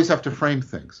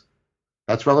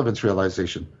 That's relevance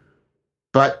realization.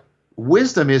 But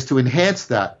wisdom is to enhance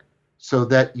that so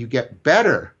that you get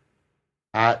better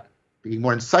at being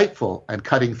more insightful and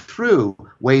cutting through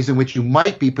ways in which you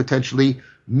might be potentially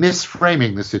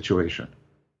misframing the situation.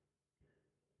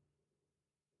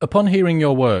 Upon hearing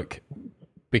your work,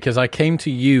 because I came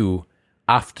to you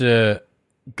after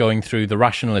going through the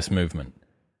rationalist movement,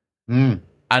 and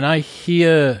I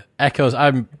hear echoes.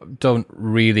 I don't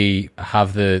really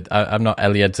have I'm not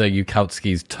Eliezer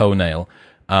Yudkowsky's toenail,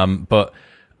 but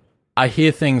I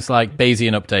hear things like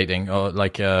Bayesian updating, or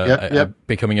like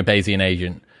becoming a Bayesian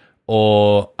agent,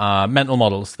 or mental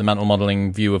models, the mental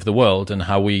modeling view of the world and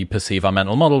how we perceive our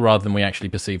mental model rather than we actually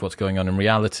perceive what's going on in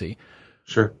reality.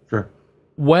 Sure.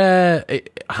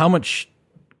 How much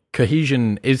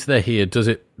cohesion is there here? Does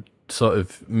it sort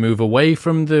of move away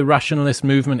from the rationalist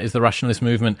movement? Is the rationalist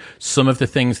movement some of the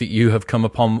things that you have come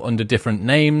upon under different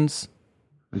names?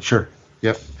 Sure.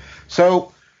 Yep.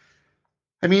 So,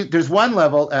 I mean, there's one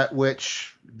level at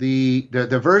which the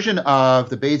version of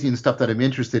the Bayesian stuff that I'm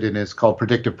interested in is called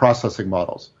predictive processing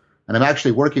models. And I'm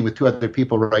actually working with two other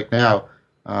people right now,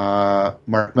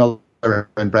 Mark Miller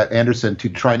and Brett Anderson, to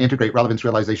try and integrate relevance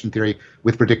realization theory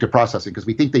with predictive processing, because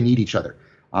we think they need each other.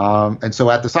 And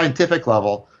so at the scientific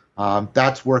level,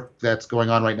 that's work that's going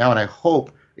on right now, and I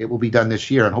hope it will be done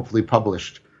this year and hopefully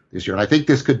published this year. And I think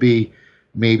this could be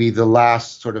maybe the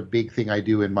last sort of big thing I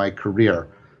do in my career.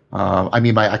 I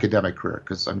mean my academic career,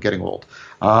 because I'm getting old.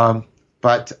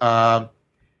 But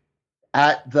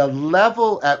at the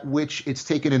level at which it's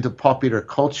taken into popular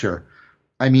culture,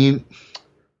 I mean,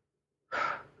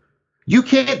 you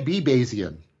can't be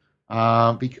Bayesian.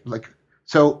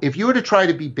 So if you were to try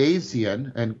to be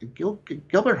Bayesian, and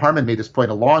Gilbert Harman made this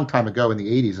point a long time ago in the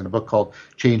 80s in a book called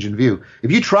Change in View.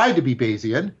 If you tried to be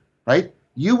Bayesian, right,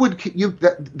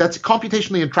 that's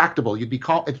computationally intractable. You'd be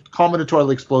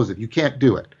combinatorially explosive. You can't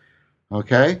do it.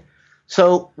 Okay?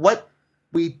 So what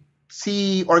we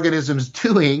see organisms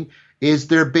doing is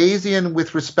they're Bayesian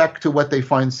with respect to what they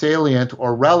find salient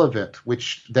or relevant,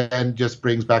 which then just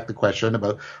brings back the question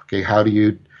about, okay, how do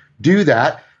you do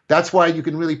that? That's why you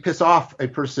can really piss off a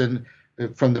person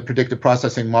from the predictive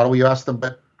processing model. You ask them,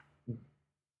 but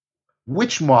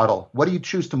which model? What do you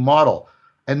choose to model?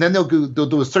 And then they'll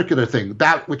do a circular thing,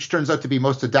 that which turns out to be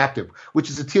most adaptive, which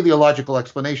is a teleological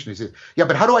explanation. He says, yeah,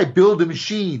 but how do I build a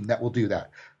machine that will do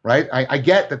that? Right? I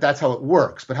get that that's how it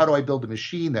works, but how do I build a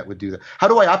machine that would do that? How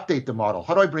do I update the model?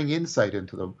 How do I bring insight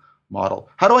into the model?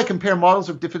 How do I compare models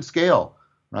of different scale?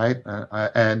 Right?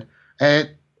 And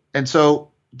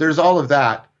so there's all of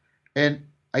that. And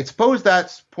I suppose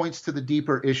that points to the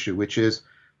deeper issue, which is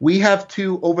we have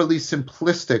too overly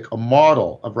simplistic a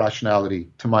model of rationality,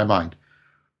 to my mind,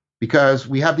 because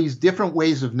we have these different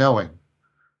ways of knowing,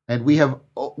 and we have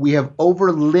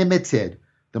over limited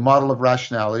the model of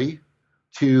rationality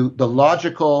to the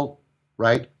logical,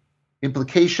 right,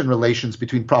 implication relations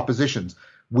between propositions.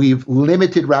 We've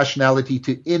limited rationality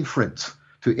to inference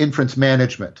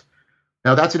management.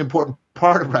 Now, that's an important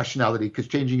part of rationality because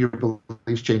changing your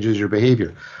beliefs changes your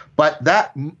behavior. But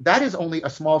that is only a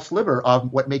small sliver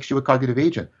of what makes you a cognitive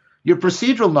agent. Your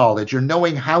procedural knowledge, your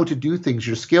knowing how to do things,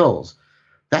 your skills,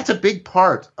 that's a big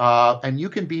part. And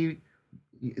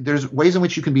there's ways in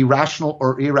which you can be rational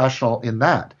or irrational in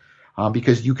that.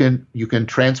 Because you can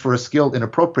transfer a skill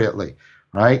inappropriately,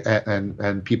 right?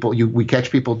 And we catch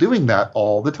people doing that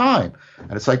all the time,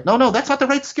 and it's like, no, that's not the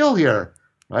right skill here,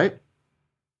 right?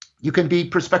 You can be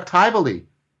perspectively,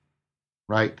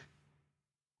 right,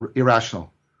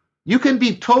 irrational. You can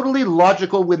be totally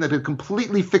logical with a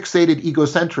completely fixated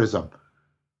egocentrism,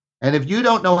 and if you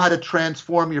don't know how to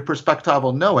transform your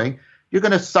perspectival knowing, you're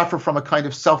going to suffer from a kind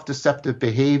of self-deceptive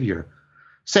behavior.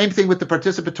 Same thing with the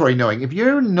participatory knowing. If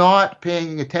you're not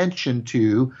paying attention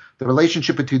to the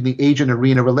relationship between the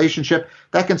agent-arena relationship,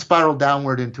 that can spiral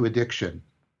downward into addiction,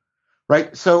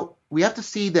 right? So we have to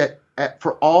see that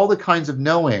for all the kinds of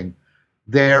knowing,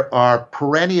 there are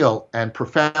perennial and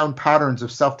profound patterns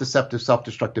of self-deceptive,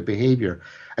 self-destructive behavior.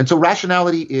 And so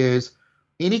rationality is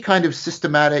any kind of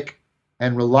systematic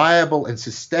and reliable and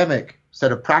systemic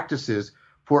set of practices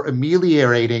for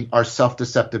ameliorating our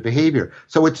self-deceptive behavior.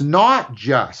 So it's not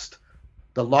just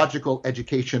the logical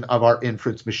education of our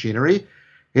inference machinery.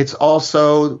 It's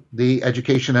also the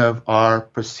education of our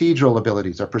procedural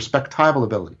abilities, our perspectival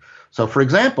ability. So, for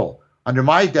example, under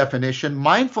my definition,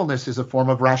 mindfulness is a form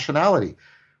of rationality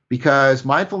because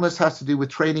mindfulness has to do with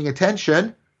training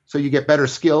attention, so you get better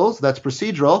skills. That's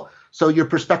procedural. So your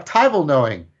perspectival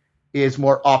knowing is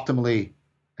more optimally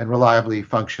and reliably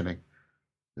functioning.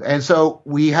 And so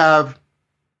we have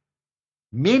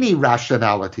many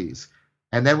rationalities,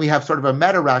 and then we have sort of a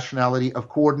meta-rationality of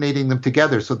coordinating them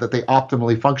together so that they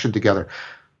optimally function together.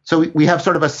 So we have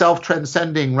sort of a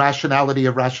self-transcending rationality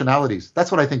of rationalities. That's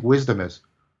what I think wisdom is.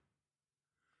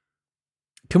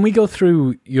 Can we go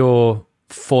through your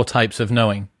 4 types of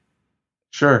knowing?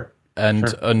 Sure. And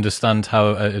understand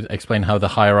explain how the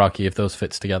hierarchy of those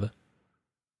fits together?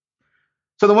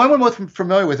 So the one we're most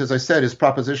familiar with, as I said, is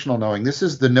propositional knowing. This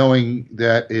is the knowing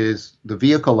that is the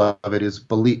vehicle of it is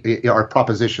are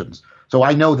propositions. So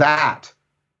I know that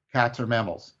cats are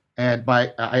mammals, and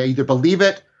I either believe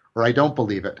it or I don't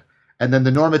believe it. And then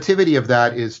the normativity of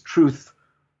that is truth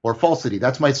or falsity.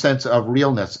 That's my sense of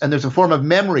realness. And there's a form of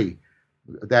memory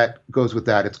that goes with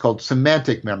that. It's called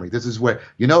semantic memory. This is where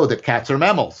you know that cats are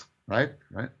mammals, right?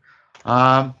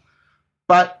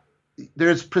 But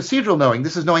there's procedural knowing.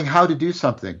 This is knowing how to do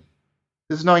something.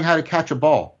 This is knowing how to catch a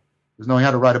ball. This is knowing how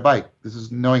to ride a bike. This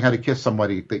is knowing how to kiss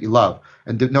somebody that you love,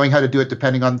 and knowing how to do it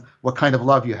depending on what kind of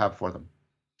love you have for them,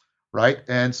 right?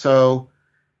 And so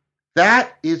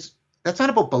that's not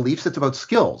about beliefs. It's about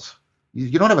skills. When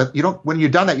you're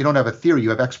done that, you don't have a theory. You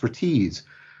have expertise,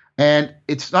 and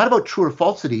it's not about true or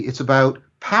falsity. It's about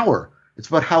power. It's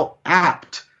about how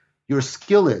apt your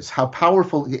skill is, how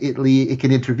powerfully it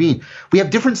can intervene. We have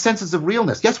different senses of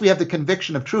realness. Yes, we have the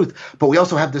conviction of truth, but we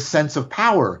also have the sense of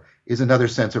power is another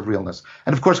sense of realness.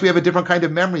 And of course, we have a different kind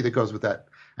of memory that goes with that.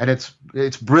 And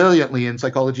it's brilliantly in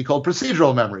psychology called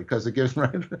procedural memory because it gives,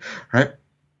 right? And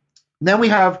then we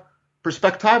have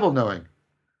perspectival knowing.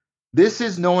 This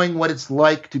is knowing what it's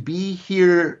like to be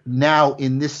here now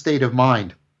in this state of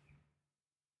mind.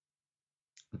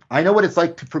 I know what it's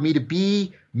like for me to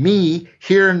be me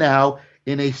here now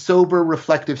in a sober,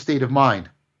 reflective state of mind.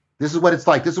 This is what it's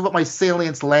like. This is what my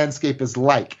salience landscape is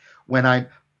like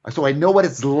so I know what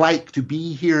it's like to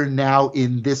be here now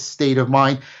in this state of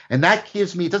mind. And that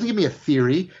gives me, it doesn't give me a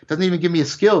theory, it doesn't even give me a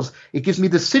skills. It gives me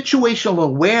the situational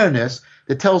awareness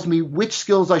that tells me which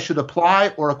skills I should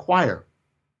apply or acquire.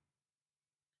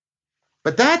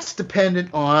 But that's dependent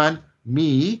on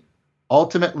me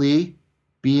ultimately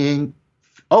being,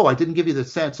 I didn't give you the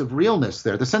sense of realness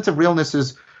there. The sense of realness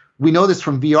is, we know this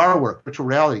from VR work, virtual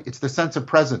reality. It's the sense of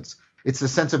presence. It's the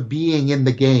sense of being in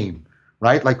the game.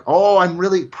 Right? Like, I'm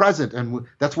really present. And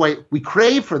that's why we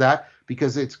crave for that,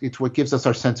 because it's what gives us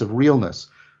our sense of realness.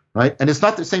 Right? And it's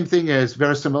not the same thing as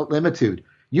verisimilitude.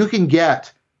 You can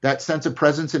get that sense of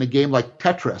presence in a game like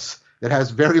Tetris that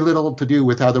has very little to do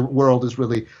with how the world is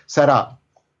really set up.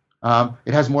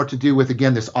 It has more to do with,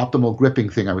 again, this optimal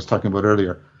gripping thing I was talking about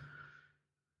earlier.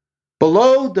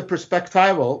 Below the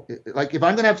perspectival, like if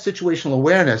I'm going to have situational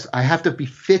awareness, I have to be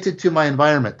fitted to my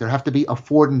environment. There have to be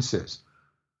affordances.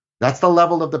 That's the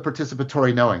level of the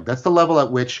participatory knowing. That's the level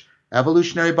at which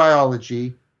evolutionary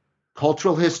biology,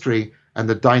 cultural history, and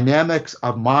the dynamics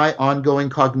of my ongoing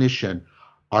cognition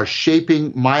are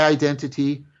shaping my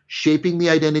identity, shaping the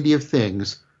identity of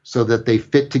things so that they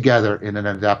fit together in an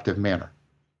adaptive manner.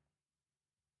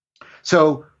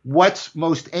 So what's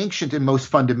most ancient and most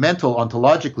fundamental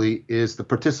ontologically is the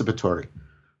participatory,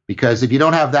 because if you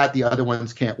don't have that, the other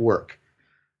ones can't work.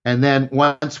 And then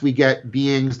once we get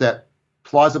beings that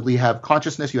plausibly have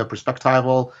consciousness, you have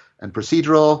perspectival and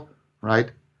procedural,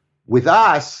 right? With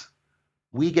us,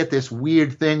 we get this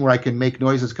weird thing where I can make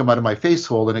noises come out of my face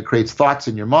hole and it creates thoughts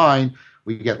in your mind.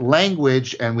 We get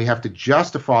language and we have to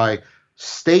justify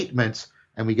statements,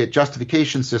 and we get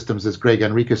justification systems, as Greg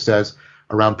Enriquez says,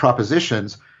 around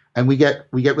propositions. And we get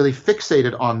really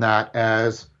fixated on that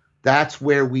as that's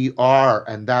where we are,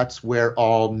 and that's where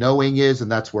all knowing is,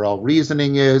 and that's where all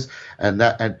reasoning is,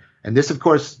 and this, of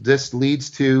course, this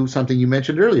leads to something you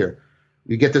mentioned earlier.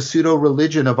 You get the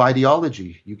pseudo-religion of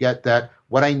ideology. You get that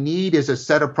what I need is a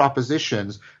set of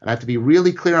propositions, and I have to be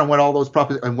really clear on what all those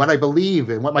and what I believe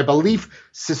and what my belief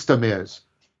system is.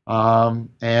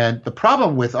 And the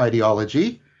problem with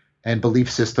ideology and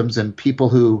belief systems and people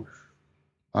who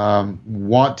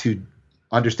want to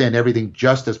understand everything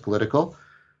just as political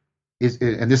is,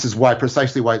 and this is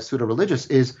precisely why it's pseudo-religious,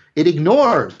 is it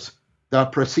ignores the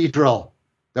procedural,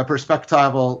 the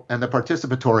perspectival, and the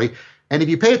participatory. And if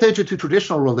you pay attention to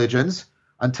traditional religions,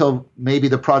 until maybe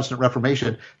the Protestant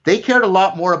Reformation, they cared a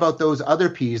lot more about those other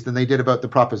P's than they did about the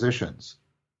propositions,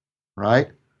 right?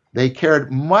 They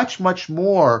cared much, much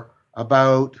more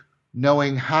about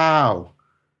knowing how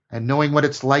and knowing what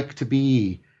it's like to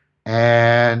be,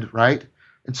 and right?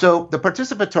 And so the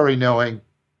participatory knowing,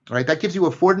 right, that gives you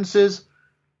affordances,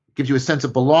 gives you a sense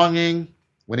of belonging.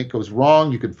 When it goes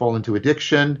wrong, you can fall into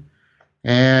addiction.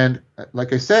 And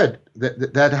like I said,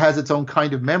 that has its own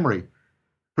kind of memory.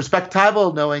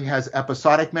 Perspectival knowing has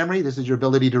episodic memory. This is your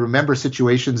ability to remember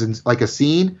situations in, like a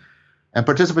scene. And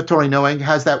participatory knowing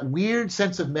has that weird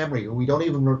sense of memory. We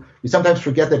sometimes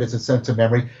forget that it's a sense of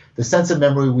memory. The sense of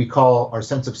memory we call our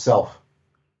sense of self,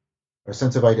 our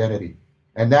sense of identity.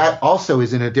 And that also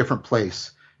is in a different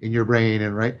place in your brain.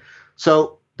 And right.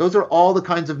 So those are all the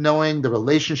kinds of knowing, the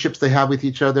relationships they have with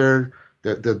each other,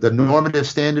 the normative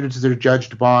standards they're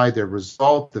judged by, their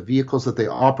result, the vehicles that they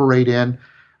operate in,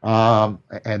 and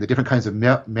the different kinds of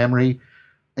memory.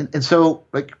 And so,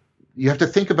 like, you have to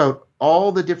think about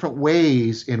all the different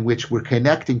ways in which we're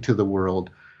connecting to the world.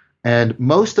 And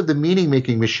most of the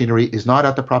meaning-making machinery is not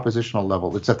at the propositional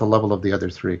level. It's at the level of the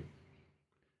other three.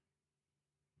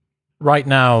 Right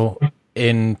now,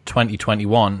 in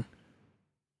 2021,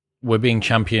 we're being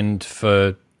championed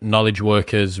for knowledge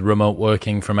workers, remote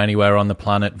working from anywhere on the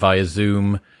planet via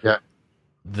Zoom. Yeah.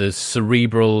 The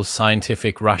cerebral,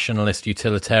 scientific, rationalist,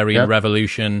 utilitarian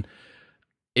revolution.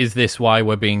 Is this why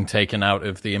we're being taken out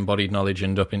of the embodied knowledge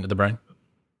and up into the brain?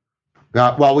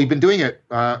 Well, we've been doing it.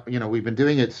 We've been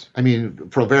doing it. I mean,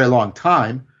 for a very long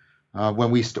time.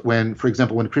 For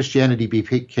example, when Christianity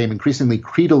became increasingly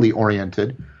creedally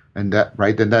oriented, and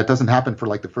then that doesn't happen for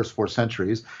like the first 4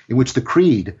 centuries, in which the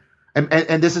creed.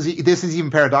 And this is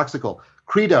even paradoxical.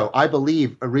 Credo, I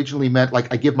believe, originally meant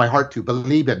like I give my heart to,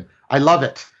 believe in, I love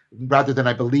it, rather than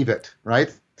I believe it,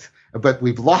 right? But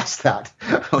we've lost that.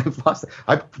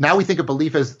 Now we think of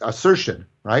belief as assertion,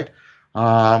 right?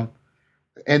 And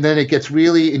then it gets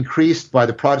really increased by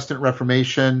the Protestant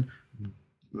Reformation,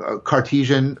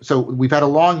 Cartesian. So we've had a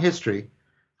long history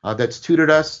that's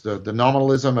tutored us, the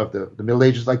nominalism of the Middle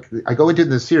Ages. Like I go into in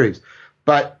this series,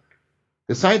 but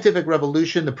the scientific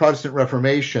revolution, the Protestant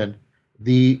Reformation,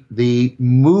 the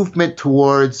movement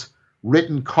towards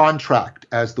written contract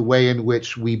as the way in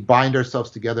which we bind ourselves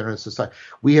together in a society.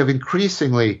 We have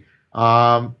increasingly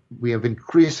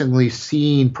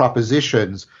seen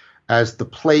propositions as the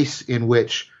place in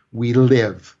which we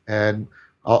live. And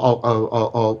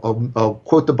I'll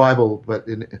quote the Bible,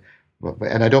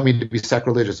 and I don't mean to be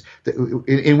sacrilegious,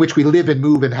 in which we live and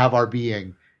move and have our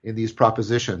being in these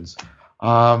propositions.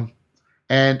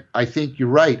 And I think you're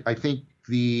right. I think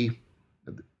the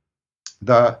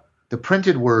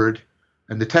printed word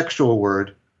and the textual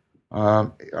word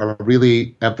are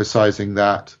really emphasizing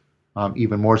that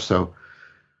even more so.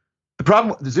 The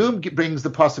problem, Zoom brings the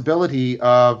possibility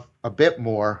of a bit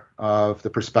more of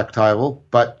the perspectival,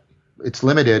 but it's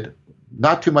limited,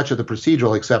 not too much of the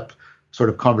procedural, except sort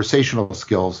of conversational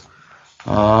skills.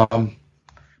 I'm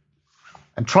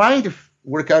trying to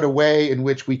work out a way in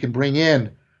which we can bring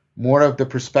in more of the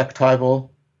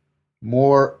perspectival,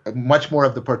 much more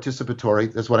of the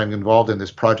participatory. That's what I'm involved in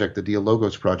this project, the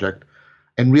Dialogos project,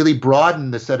 and really broaden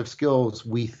the set of skills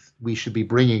we should be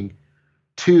bringing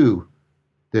to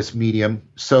this medium,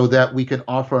 so that we can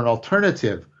offer an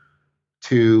alternative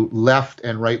to left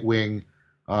and right wing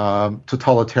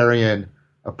totalitarian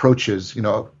approaches.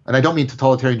 And I don't mean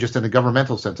totalitarian just in the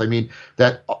governmental sense. I mean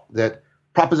that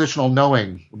propositional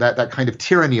knowing, that kind of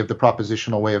tyranny of the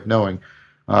propositional way of knowing,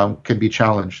 can be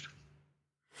challenged.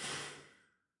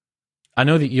 I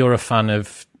know that you're a fan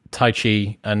of Tai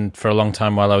Chi, and for a long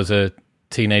time while I was a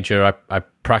teenager, I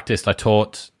practiced, I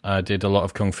taught, I did a lot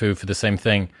of Kung Fu for the same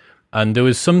thing. And there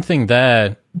was something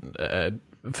there.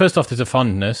 First off, there's a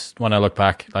fondness when I look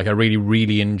back. Like, I really,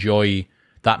 really enjoy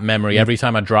that memory. Every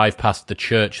time I drive past the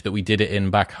church that we did it in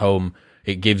back home,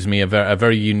 it gives me a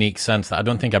very unique sense that I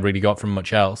don't think I've really got from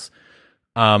much else.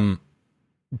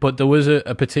 But there was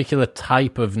a particular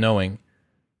type of knowing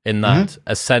in that,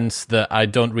 a sense that I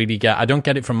don't really get. I don't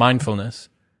get it from mindfulness.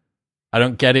 I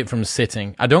don't get it from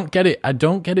sitting. I don't get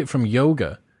it from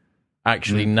yoga.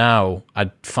 Actually, now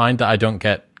I find that I don't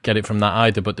get it from that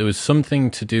either. But there was something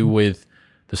to do with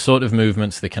the sort of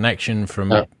movements, the connection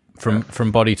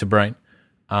from body to brain.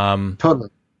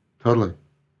 Totally.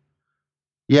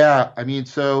 Yeah, I mean,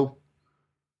 so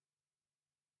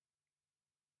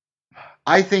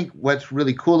I think what's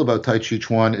really cool about Tai Chi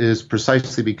Chuan is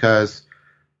precisely because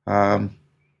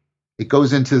it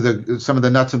goes into some of the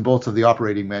nuts and bolts of the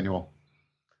operating manual.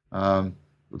 So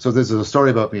this is a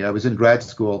story about me. I was in grad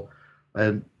school,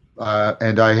 and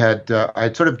I had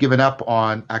sort of given up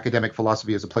on academic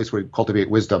philosophy as a place where you cultivate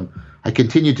wisdom. I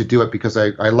continued to do it because I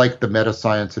liked the meta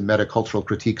science and meta cultural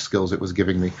critique skills it was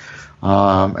giving me,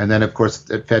 and then of course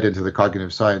it fed into the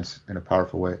cognitive science in a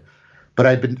powerful way. But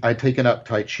I'd taken up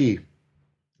Tai Chi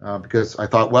because I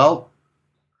thought, well,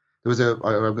 it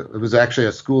was actually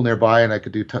a school nearby, and I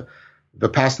could do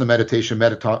Vipassana meditation,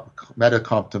 meta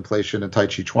contemplation, and Tai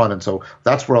Chi Chuan, and so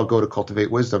that's where I'll go to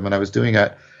cultivate wisdom. And I was doing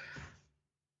it.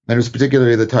 And it was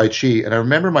particularly the Tai Chi. And I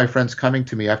remember my friends coming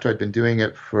to me after I'd been doing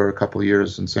it for a couple of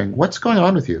years and saying, "What's going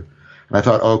on with you?" And I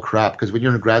thought, oh, crap, because when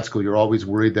you're in grad school, you're always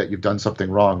worried that you've done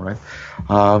something wrong, right?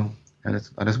 And I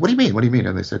said, what do you mean? What do you mean?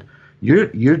 And they said,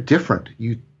 you're different.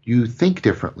 You think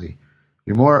differently.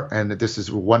 You're more, and this is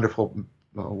a wonderful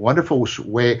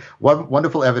way,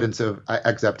 wonderful evidence of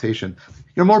exaptation.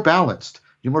 You're more balanced.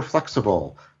 You're more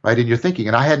flexible, right, in your thinking.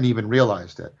 And I hadn't even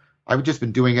realized it. I've just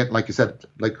been doing it, like you said,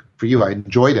 like for you, I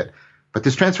enjoyed it. But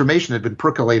this transformation had been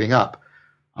percolating up.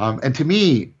 And to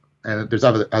me, and there's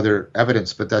other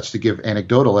evidence, but that's to give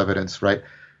anecdotal evidence, right,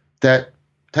 that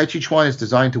Tai Chi Chuan is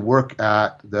designed to work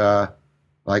at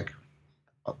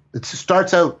it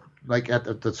starts out like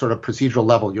at the sort of procedural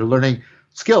level. You're learning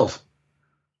skills.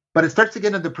 But it starts to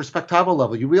get into the perspectival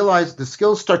level. You realize the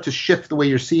skills start to shift the way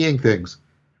you're seeing things,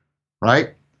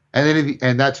 right? And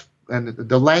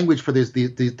the language for this,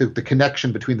 the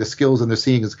connection between the skills and the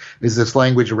seeing is this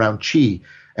language around chi.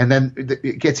 And then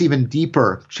it gets even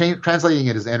deeper. Translating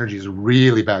it as energy is a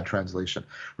really bad translation,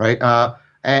 right?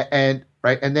 And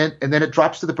then it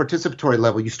drops to the participatory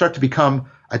level. You start to become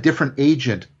a different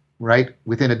agent, right,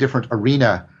 within a different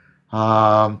arena.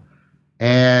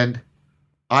 And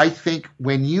I think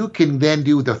when you can then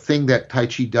do the thing that Tai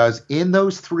Chi does in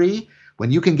those three,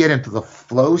 when you can get into the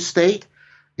flow state,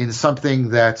 in something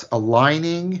that's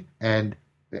aligning and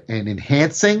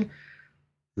enhancing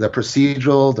the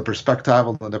procedural, the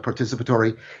perspectival, and the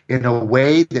participatory in a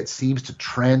way that seems to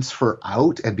transfer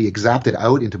out and be exapted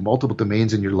out into multiple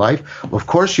domains in your life, of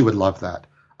course you would love that.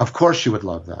 Of course you would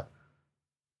love that.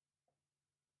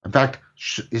 In fact,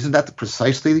 isn't that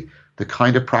precisely the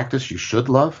kind of practice you should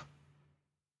love?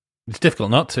 It's difficult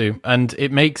not to. And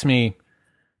it makes me,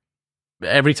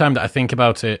 every time that I think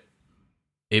about it,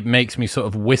 it makes me sort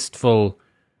of wistful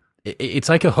It's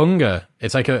like a hunger.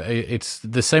 It's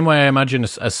the same way I imagine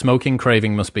a smoking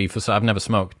craving must be for. I've never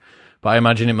smoked, but I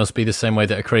imagine it must be the same way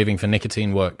that a craving for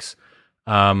nicotine works.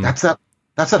 That's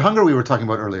that hunger we were talking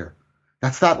about earlier.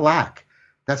 That's that lack.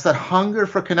 That's that hunger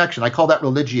for connection. I call that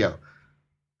religio.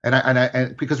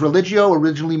 And because religio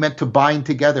originally meant to bind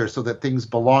together so that things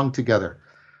belong together.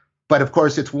 But of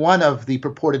course, it's one of the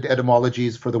purported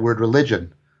etymologies for the word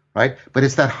religion, right? But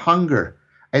it's that hunger.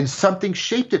 And something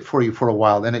shaped it for you for a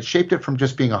while. And it shaped it from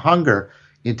just being a hunger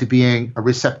into being a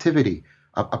receptivity,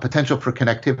 a potential for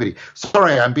connectivity.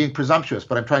 Sorry, I'm being presumptuous,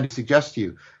 but I'm trying to suggest to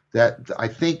you that I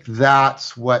think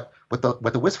that's what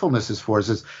the wistfulness is for,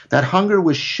 is that hunger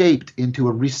was shaped into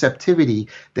a receptivity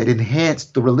that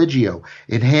enhanced the religio,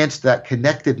 enhanced that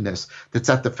connectedness that's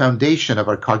at the foundation of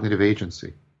our cognitive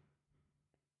agency.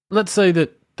 Let's say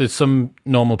that there's some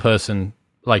normal person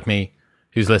like me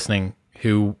who's listening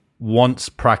who wants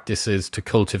practices to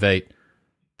cultivate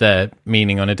their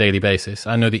meaning on a daily basis.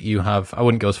 I know that you have, I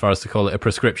wouldn't go as far as to call it a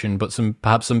prescription, but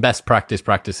perhaps some best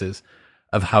practices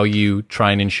of how you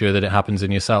try and ensure that it happens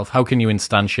in yourself. How can you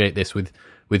instantiate this with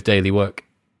daily work?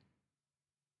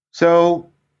 So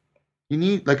you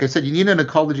need, like I said, you need an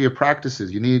ecology of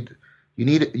practices. You need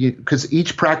because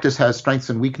each practice has strengths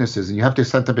and weaknesses, and you have to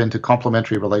set them into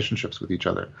complementary relationships with each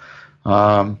other.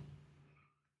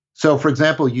 So, for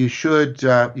example, you should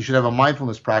have a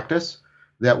mindfulness practice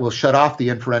that will shut off the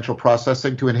inferential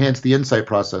processing to enhance the insight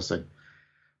processing.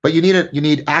 But you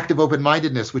need active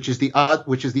open-mindedness, which is the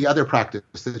other practice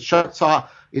that shuts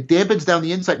off. It dampens down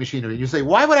the insight machinery. You say,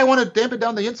 why would I want to dampen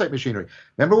down the insight machinery?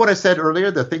 Remember what I said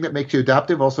earlier? The thing that makes you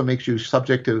adaptive also makes you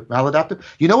subject to maladaptive.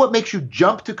 You know what makes you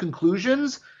jump to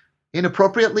conclusions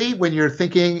inappropriately when you're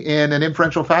thinking in an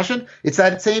inferential fashion? It's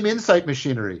that same insight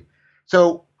machinery.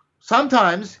 So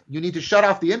sometimes you need to shut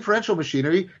off the inferential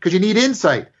machinery because you need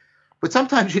insight. But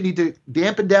sometimes you need to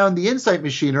dampen down the insight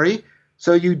machinery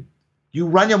so you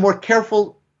run a more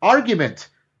careful argument,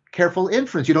 careful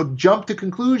inference. You don't jump to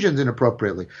conclusions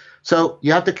inappropriately. So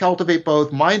you have to cultivate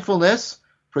both mindfulness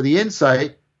for the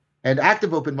insight and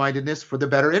active open-mindedness for the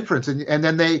better inference. And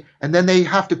then they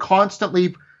have to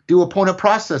constantly do opponent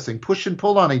processing, push and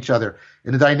pull on each other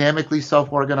in a dynamically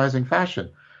self-organizing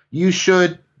fashion. You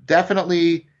should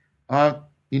definitely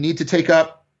you need to take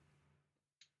up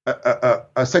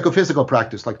a psychophysical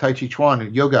practice like Tai Chi Chuan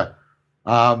and yoga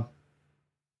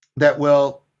that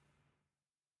will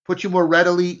put you more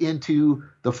readily into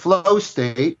the flow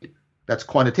state. That's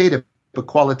quantitative, but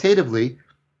qualitatively.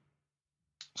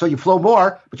 So you flow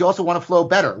more, but you also want to flow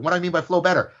better. What do I mean by flow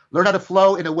better? Learn how to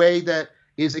flow in a way that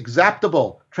is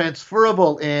exaptable,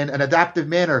 transferable in an adaptive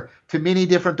manner to many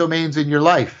different domains in your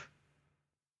life.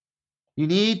 You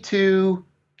need to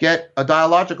get a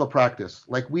dialogical practice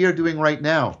like we are doing right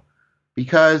now,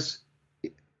 because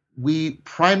we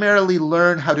primarily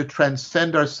learn how to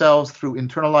transcend ourselves through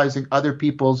internalizing other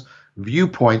people's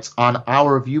viewpoints on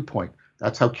our viewpoint.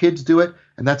 That's how kids do it,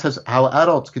 and that's how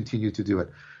adults continue to do it.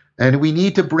 And we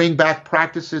need to bring back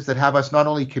practices that have us not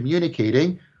only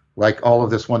communicating, like all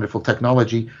of this wonderful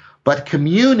technology, but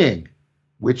communing,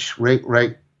 which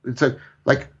it's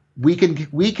like we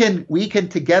can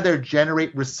together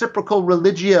generate reciprocal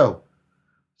religio,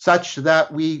 such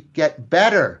that we get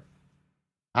better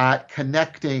at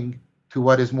connecting to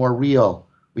what is more real.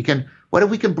 We can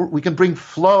bring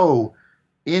flow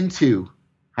into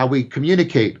how we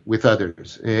communicate with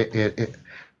others,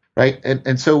 right?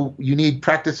 And so you need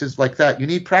practices like that. You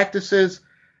need practices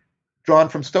drawn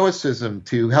from Stoicism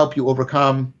to help you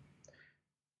overcome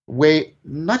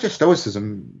not just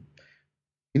Stoicism.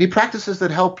 You need practices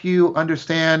that help you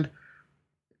understand,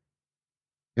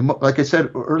 like I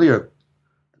said earlier,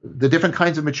 the different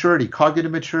kinds of maturity: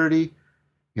 cognitive maturity,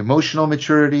 emotional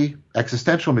maturity,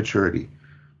 existential maturity.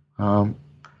 Find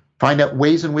out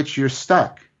ways in which you're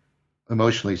stuck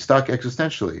emotionally, stuck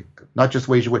existentially, not just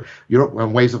ways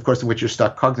ways, of course, in which you're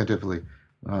stuck cognitively.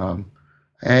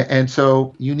 And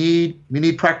so you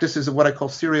need practices of what I call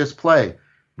serious play.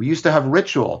 We used to have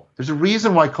ritual. There's a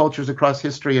reason why cultures across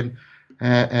history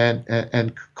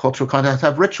and cultural contexts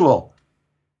have ritual,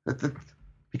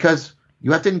 because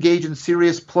you have to engage in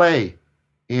serious play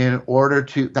in order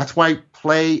to. That's why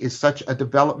play is such a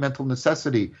developmental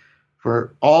necessity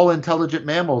for all intelligent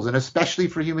mammals, and especially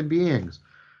for human beings.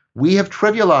 We have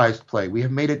trivialized play. We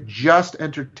have made it just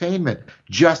entertainment,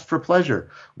 just for pleasure.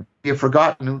 We have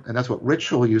forgotten, and that's what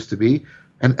ritual used to be.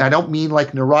 And I don't mean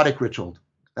like neurotic ritual.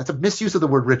 That's a misuse of the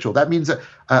word ritual. That means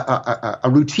a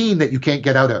routine that you can't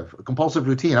get out of, a compulsive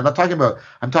routine. I'm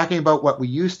talking about what we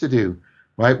used to do,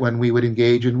 right? When we would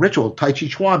engage in ritual. Tai Chi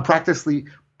Chuan,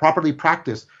 properly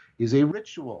practiced, is a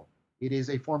ritual. It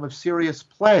is a form of serious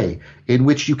play in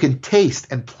which you can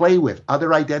taste and play with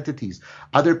other identities,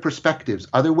 other perspectives,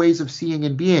 other ways of seeing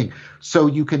and being, so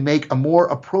you can make a more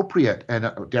appropriate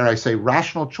and, dare I say,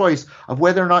 rational choice of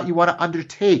whether or not you want to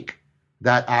undertake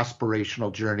that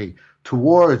aspirational journey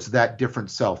towards that different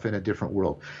self in a different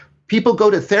world. People go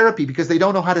to therapy because they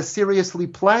don't know how to seriously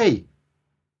play.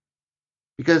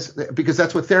 Because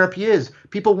that's what therapy is.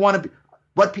 People want to be,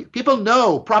 people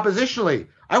know propositionally.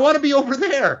 I want to be over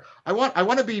there.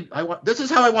 This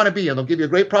is how I want to be. And they'll give you a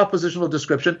great propositional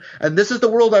description. And this is the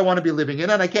world I want to be living in.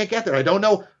 And I can't get there. I don't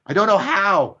know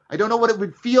how. I don't know what it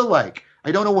would feel like.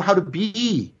 I don't know how to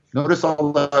be. Notice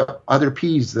all the other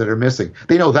P's that are missing.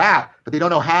 They know that, but they don't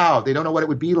know how. They don't know what it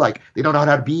would be like. They don't know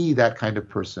how to be that kind of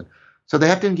person. So they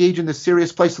have to engage in this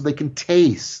serious place so they can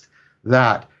taste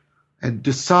that and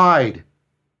decide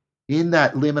in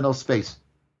that liminal space,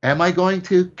 am I going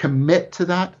to commit to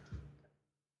that?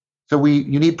 So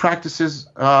you need practices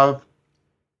of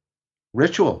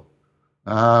ritual,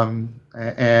 and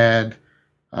what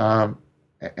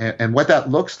that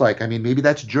looks like. I mean, maybe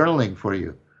that's journaling for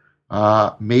you.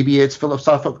 Maybe it's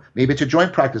philosophical. Maybe it's a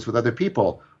joint practice with other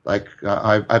people. Like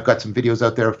I've got some videos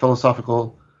out there of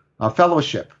philosophical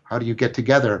fellowship. How do you get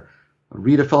together,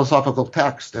 read a philosophical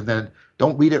text, and then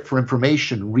don't read it for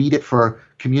information, read it for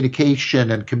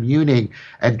communication and communing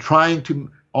and trying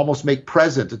to almost make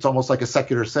present. It's almost like a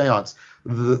secular seance,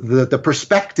 the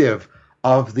perspective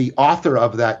of the author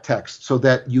of that text, so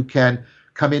that you can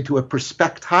come into a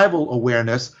perspectival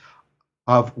awareness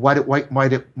of what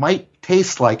it might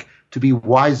taste like to be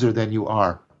wiser than you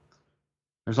are.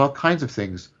 There's all kinds of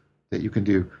things that you can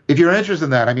do. If you're interested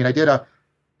in that, I mean, I did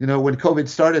when COVID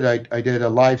started, I did a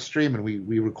live stream, and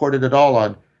we recorded it all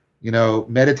on,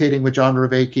 meditating with John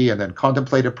Vervaeke, and then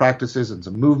contemplative practices and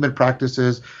some movement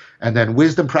practices, and then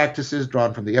wisdom practices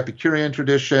drawn from the Epicurean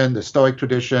tradition, the Stoic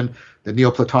tradition, the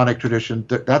Neoplatonic tradition.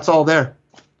 That's all there.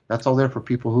 That's all there for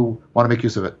people who want to make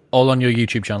use of it. All on your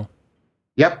YouTube channel?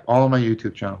 Yep, all on my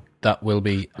YouTube channel. That will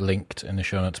be linked in the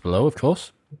show notes below, of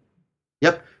course.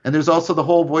 Yep, and there's also the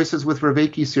whole Voices with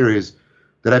Vervaeke series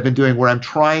that I've been doing, where I'm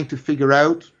trying to figure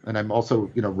out, and I'm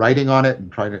also, writing on it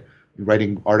and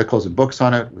writing articles and books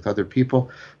on it with other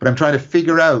people. But I'm trying to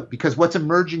figure out, because what's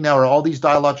emerging now are all these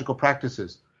dialogical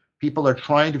practices. People are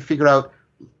trying to figure out,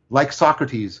 like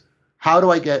Socrates, how do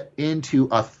I get into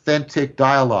authentic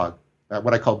dialogue,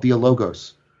 what I call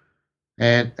dialogos.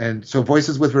 And so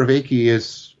Voices with Vervaeke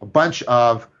is a bunch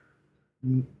of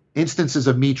instances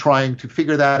of me trying to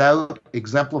figure that out,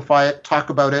 exemplify it, talk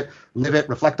about it, live it,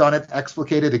 reflect on it,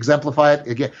 explicate it, exemplify it.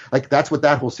 Again, like that's what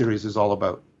that whole series is all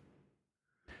about.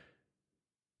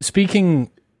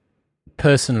 Speaking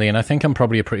personally, and I think I'm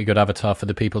probably a pretty good avatar for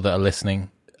the people that are listening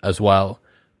as well,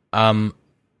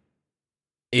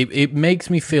 it makes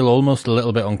me feel almost a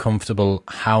little bit uncomfortable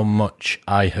how much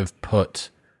I have put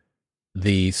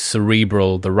the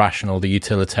cerebral, the rational, the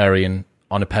utilitarian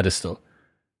on a pedestal.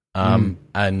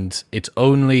 And it's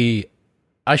only,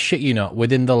 I shit you not,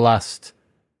 within the last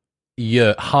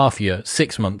half year,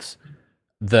 6 months,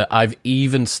 that I've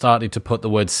even started to put the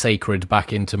word sacred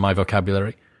back into my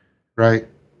vocabulary. Right.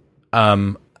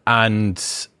 And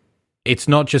it's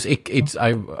not just,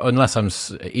 unless I'm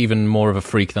even more of a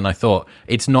freak than I thought,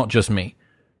 it's not just me.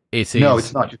 It's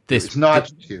not this, it's not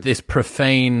this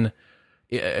profane,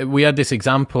 we had this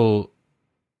example.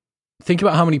 Think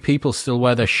about how many people still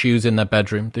wear their shoes in their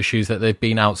bedroom, the shoes that they've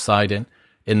been outside in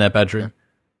their bedroom.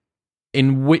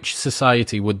 In which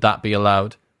society would that be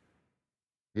allowed?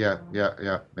 Yeah.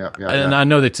 And I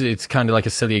know that it's kind of like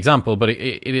a silly example, but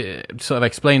it sort of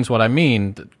explains what I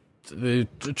mean. The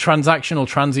transactional,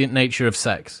 transient nature of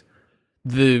sex.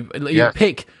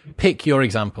 Pick your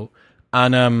example.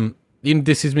 And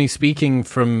this is me speaking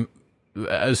from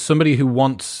as somebody who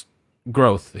wants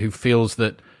growth, who feels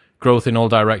that growth in all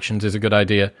directions is a good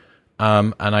idea,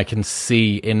 and I can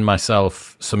see in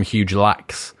myself some huge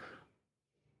lacks.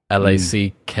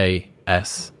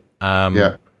 LACKS.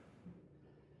 I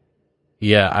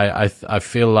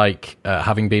feel like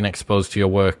having been exposed to your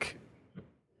work,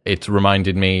 it's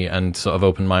reminded me and sort of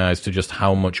opened my eyes to just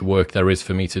how much work there is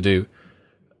for me to do.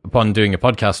 Upon doing a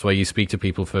podcast where you speak to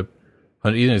people for,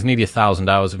 it's nearly 1,000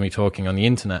 hours of me talking on the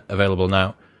internet available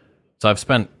now. So I've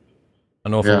spent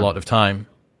an awful lot of time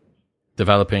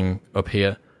developing up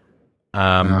here,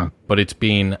 but it's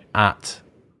been at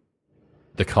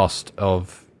the cost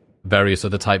of various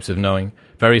other types of knowing,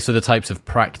 various other types of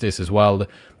practice as well.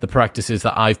 The practices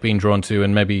that I've been drawn to,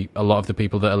 and maybe a lot of the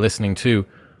people that are listening to,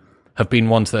 have been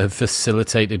ones that have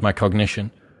facilitated my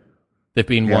cognition. They've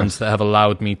been ones that have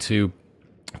allowed me to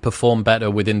perform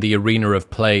better within the arena of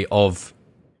play of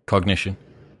cognition.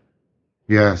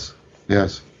 Yes.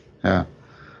 Yes. Yeah.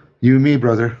 You and me,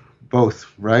 brother,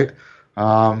 both, right?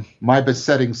 My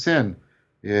besetting sin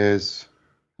is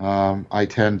I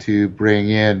tend to bring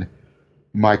in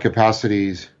my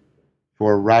capacities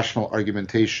for rational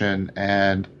argumentation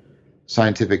and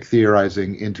scientific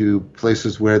theorizing into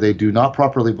places where they do not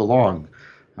properly belong.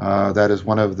 That is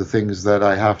one of the things that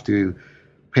I have to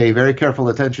pay very careful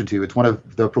attention to. It's one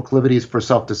of the proclivities for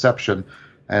self-deception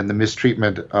and the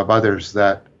mistreatment of others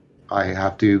that I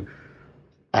have to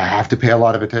pay a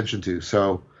lot of attention to.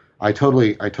 So I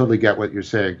totally get what you're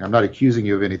saying. I'm not accusing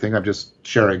you of anything. I'm just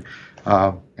sharing.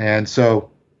 And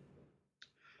so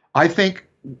I think,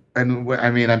 and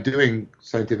I mean, I'm doing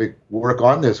scientific work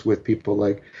on this with people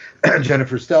like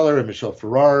Jennifer Stellar and Michelle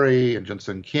Ferrari and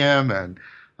Jungsung Kim and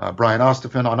Brian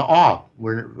Ostafin on awe.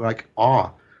 We're like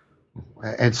awe.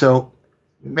 And so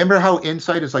remember how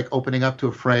insight is like opening up to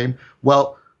a frame?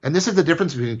 Well, and this is the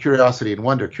difference between curiosity and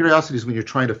wonder. Curiosity is when you're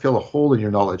trying to fill a hole in your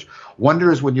knowledge.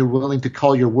 Wonder is when you're willing to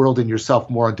call your world and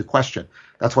yourself more into question.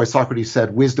 That's why Socrates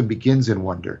said wisdom begins in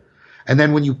wonder. And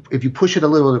then if you push it a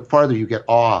little bit farther, you get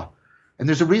awe. And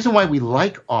there's a reason why we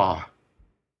like awe,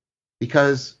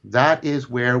 because that is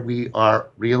where we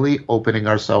are really opening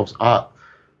ourselves up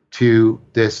to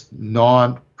this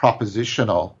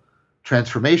non-propositional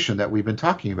transformation that we've been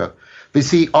talking about. But you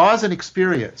see, awe is an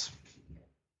experience.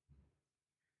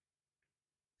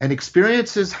 And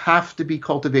experiences have to be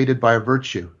cultivated by a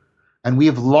virtue. And we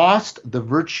have lost the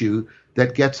virtue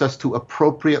that gets us to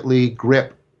appropriately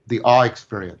grip the awe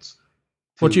experience.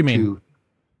 What do you mean?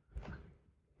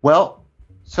 Well,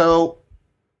 so,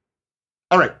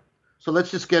 all right. So let's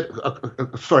just get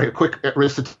a quick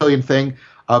Aristotelian thing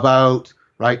about,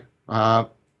 right?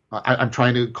 I'm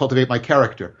trying to cultivate my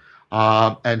character.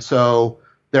 And so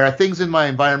there are things in my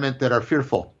environment that are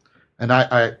fearful. And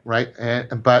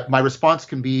but my response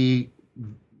can be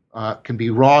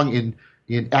wrong in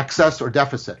excess or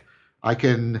deficit. I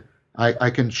can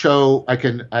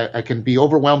be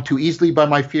overwhelmed too easily by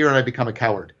my fear and I become a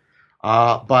coward.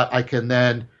 But I can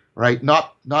then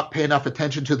not pay enough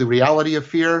attention to the reality of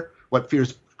fear, what fear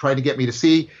is trying to get me to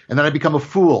see, and then I become a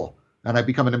fool and I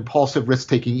become an impulsive,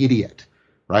 risk-taking idiot,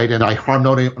 right? And I harm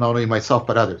not only myself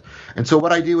but others. And so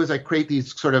what I do is I create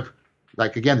these sort of,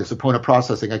 like, again, this opponent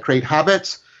processing. I create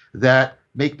habits that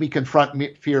make me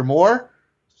confront fear more,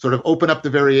 sort of open up the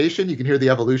variation. You can hear the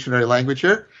evolutionary language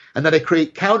here. And then I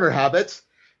create counter habits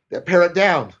that pare it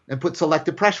down and put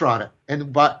selective pressure on it.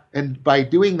 And by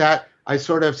doing that, I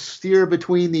sort of steer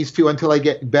between these two until I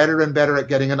get better and better at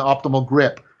getting an optimal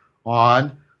grip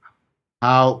on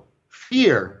how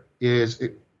fear is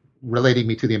relating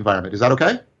me to the environment. Is that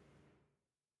okay?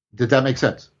 Did that make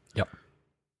sense? Yep.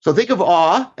 So think of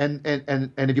awe, and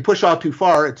if you push awe too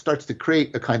far, it starts to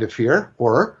create a kind of fear,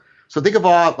 horror. So think of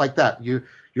awe like that. You're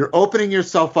opening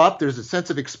yourself up. There's a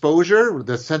sense of exposure.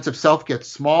 The sense of self gets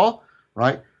small,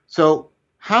 right? So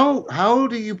how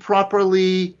do you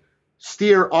properly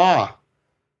steer awe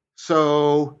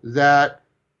so that,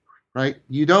 right,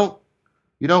 you don't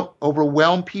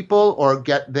overwhelm people or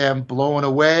get them blown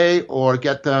away or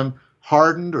get them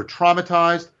hardened or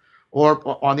traumatized?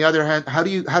 Or on the other hand, how do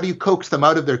you coax them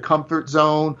out of their comfort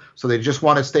zone so they just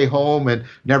want to stay home and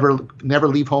never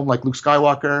leave home like Luke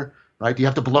Skywalker, right? Do you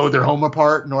have to blow their home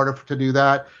apart in order to do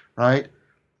that, right?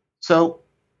 So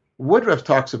Woodruff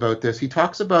talks about this. He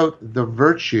talks about the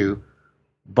virtue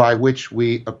by which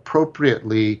we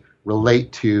appropriately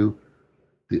relate to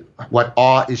what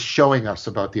awe is showing us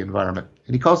about the environment.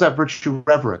 And he calls that virtue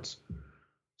reverence.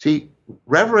 See,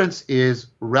 reverence is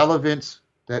relevance,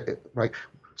 right?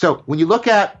 So when you look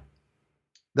at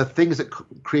the things that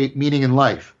create meaning in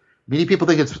life, many people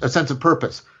think it's a sense of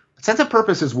purpose. A sense of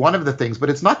purpose is one of the things, but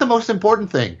it's not the most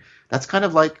important thing. That's kind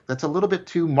of like, that's a little bit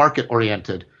too market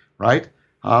oriented, right?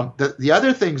 The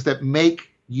other things that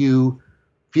make you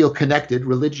feel connected,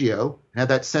 religio, have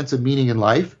that sense of meaning in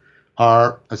life,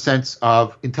 are a sense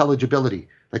of intelligibility.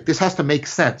 Like, this has to make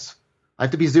sense. I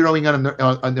have to be zeroing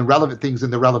on the relevant things in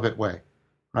the relevant way,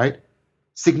 right?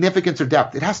 Significance or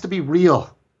depth. It has to be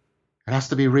real. It has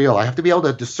to be real. I have to be able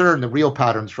to discern the real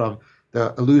patterns from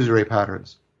the illusory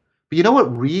patterns. But you know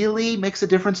what really makes a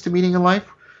difference to meaning in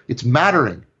life? It's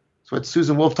mattering. It's what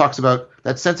Susan Wolf talks about,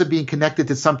 that sense of being connected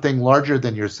to something larger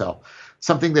than yourself,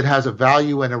 something that has a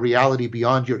value and a reality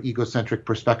beyond your egocentric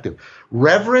perspective.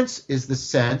 Reverence is the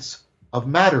sense of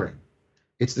mattering.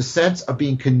 It's the sense of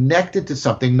being connected to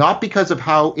something, not because of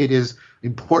how it is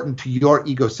important to your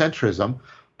egocentrism,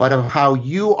 but of how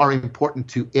you are important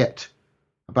to it,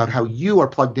 about how you are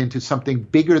plugged into something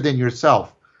bigger than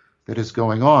yourself that is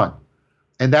going on.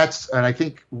 And I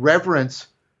think reverence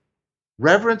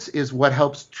reverence is what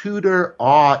helps tutor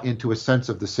awe into a sense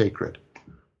of the sacred.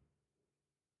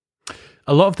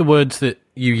 A lot of the words that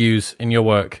you use in your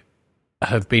work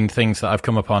have been things that I've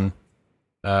come upon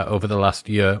over the last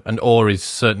year, and awe is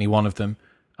certainly one of them.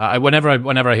 Whenever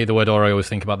I hear the word awe, I always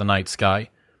think about the night sky.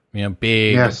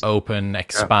 Big, yes. Open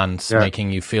expanse,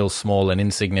 making you feel small and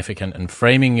insignificant, and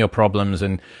framing your problems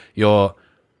and your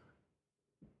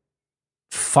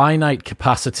finite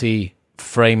capacity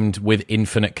framed with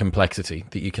infinite complexity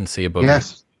that you can see above you.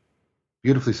 Yes,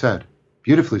 beautifully said.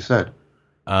 Beautifully said.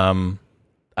 I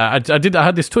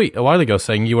had this tweet a while ago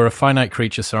saying you are a finite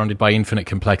creature surrounded by infinite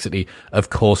complexity. Of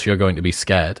course, you're going to be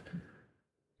scared.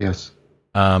 Yes.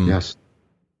 Yes.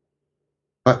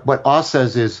 But what awe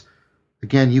says is,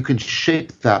 again, you can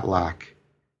shape that lack.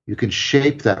 You can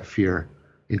shape that fear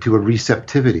into a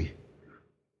receptivity.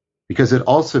 Because it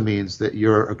also means that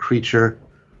you're a creature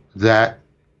that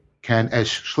can, as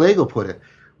Schlegel put it,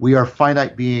 we are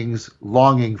finite beings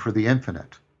longing for the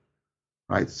infinite.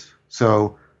 Right?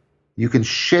 So you can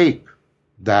shape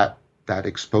that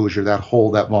exposure, that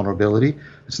hole, that vulnerability.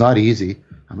 It's not easy.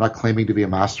 I'm not claiming to be a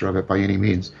master of it by any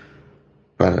means.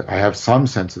 But I have some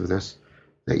sense of this,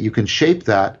 that you can shape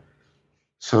that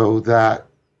so that,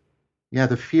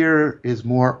 the fear is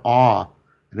more awe,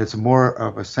 and it's more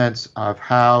of a sense of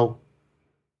how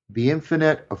the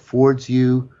infinite affords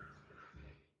you,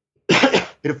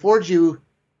 it affords you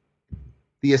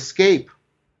the escape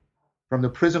from the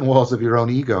prison walls of your own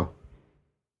ego.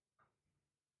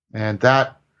 And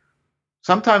that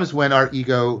sometimes when our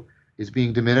ego is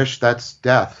being diminished, that's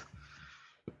death.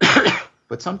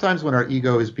 But sometimes when our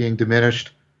ego is being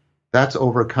diminished, that's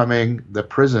overcoming the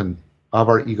prison of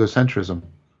our egocentrism.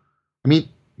 I mean,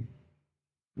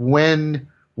 when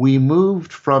we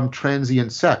moved from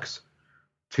transient sex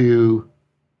to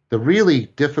the really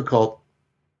difficult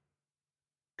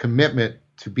commitment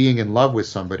to being in love with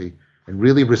somebody and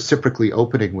really reciprocally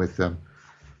opening with them,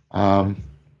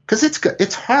 because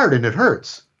it's hard and it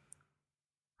hurts,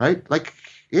 right? Like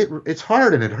it's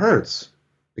hard and it hurts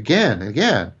again and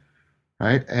again,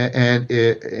 right? And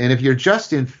if you're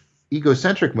just in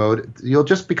egocentric mode, you'll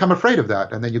just become afraid of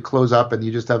that, and then you close up and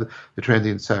you just have the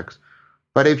transient sex.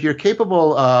 But if you're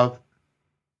capable of,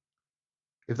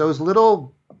 if those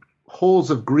little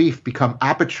holes of grief become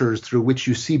apertures through which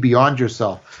you see beyond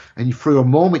yourself, and for a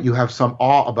moment you have some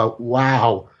awe about,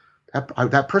 wow,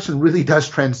 that person really does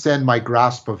transcend my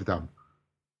grasp of them.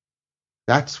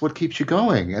 That's what keeps you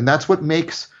going, and that's what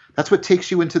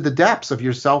takes you into the depths of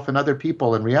yourself and other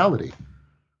people and reality.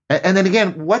 And then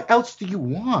again, what else do you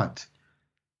want?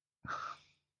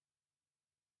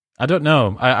 I don't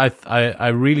know. I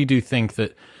really do think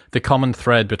that the common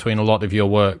thread between a lot of your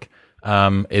work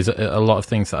is a lot of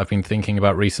things that I've been thinking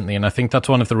about recently, and I think that's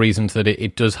one of the reasons that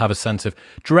it does have a sense of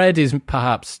dread is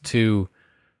perhaps to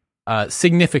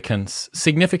significance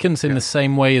in the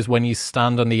same way as when you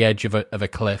stand on the edge of a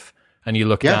cliff and you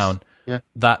look down. Yeah.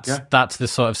 That's the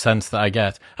sort of sense that I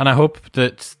get, and I hope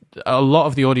that a lot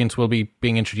of the audience will be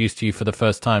being introduced to you for the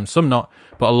first time. Some not,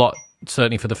 but a lot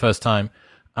certainly for the first time.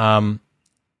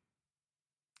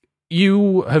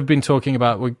 You have been talking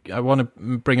about. I want to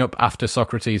bring up after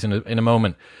Socrates in a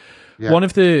moment. Yeah. One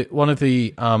of the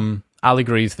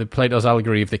allegories, the Plato's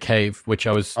allegory of the cave, which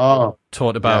I was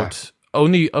taught about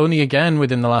only again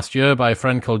within the last year by a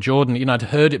friend called Jordan. I'd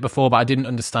heard it before, but I didn't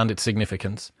understand its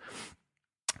significance.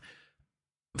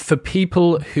 For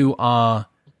people who are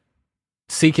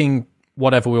seeking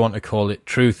whatever we want to call it,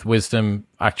 truth, wisdom,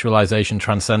 actualization,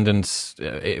 transcendence,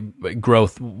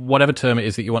 growth, whatever term it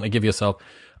is that you want to give yourself,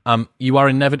 you are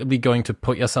inevitably going to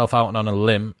put yourself out on a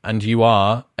limb, and you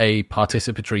are a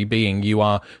participatory being. You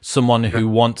are someone who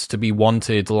wants to be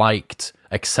wanted, liked,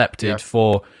 accepted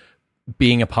for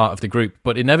being a part of the group.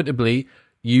 But inevitably,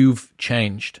 you've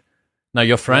changed. Now,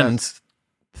 your friends,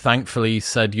 thankfully,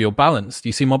 said you're balanced.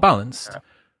 You seem more balanced.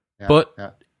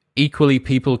 But equally,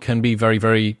 people can be very,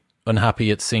 very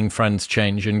unhappy at seeing friends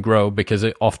change and grow because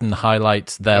it often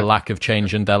highlights their lack of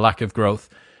change and their lack of growth.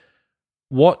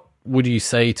 What would you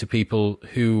say to people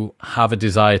who have a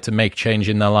desire to make change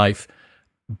in their life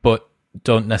but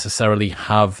don't necessarily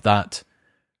have that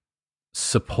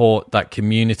support, that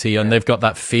community, and they've got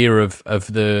that fear of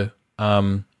the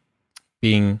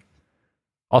being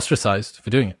ostracized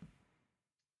for doing it?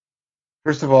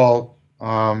 First of all,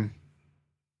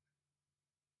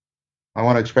 I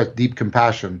want to express deep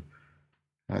compassion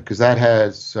because that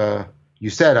has, you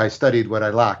said I studied what I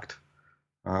lacked.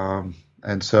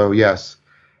 And so, yes.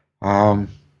 When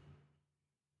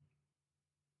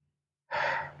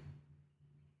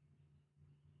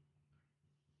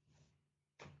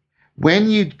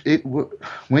you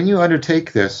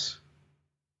undertake this,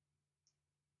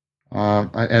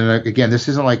 And again, this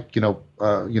isn't like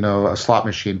a slot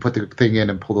machine. Put the thing in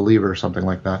and pull the lever or something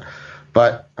like that.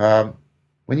 But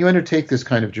when you undertake this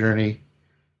kind of journey,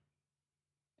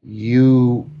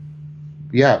 you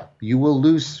you will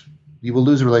lose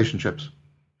relationships.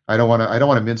 I don't want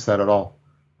to mince that at all.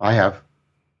 I have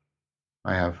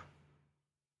I have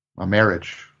a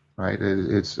marriage, right?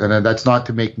 It's and that's not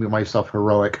to make myself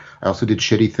heroic. I also did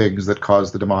shitty things that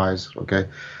caused the demise. Okay,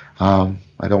 I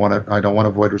don't want to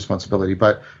avoid responsibility,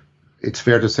 but it's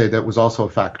fair to say that was also a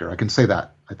factor. I can say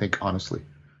that, I think, honestly,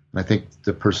 and I think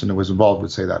the person who was involved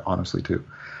would say that honestly too.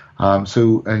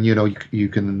 So, and you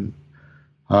can,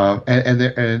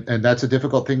 and that's a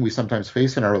difficult thing we sometimes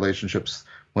face in our relationships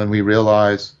when we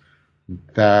realize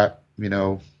that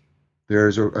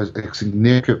there's a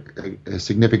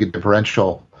significant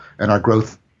differential in our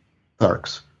growth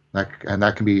arcs, and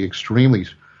that can be extremely.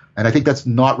 And I think that's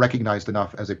not recognized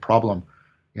enough as a problem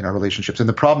in our relationships. And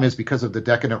the problem is because of the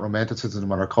decadent romanticism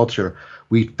in our culture,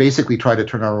 we basically try to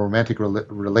turn our romantic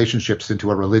relationships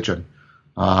into a religion.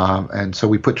 And so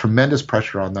we put tremendous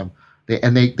pressure on them.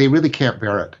 They really can't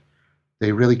bear it.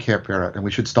 They really can't bear it. And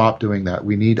we should stop doing that.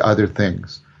 We need other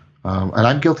things. And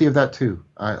I'm guilty of that too.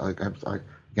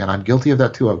 Again, I'm guilty of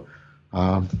that too.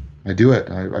 I do it.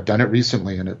 I've done it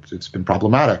recently, and it's been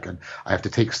problematic. And I have to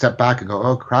take a step back and go,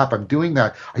 "Oh crap, I'm doing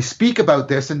that." I speak about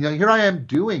this, and here I am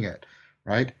doing it,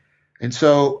 right? And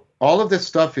so all of this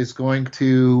stuff is going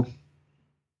to,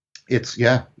 you're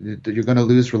going to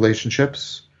lose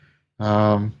relationships.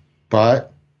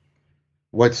 But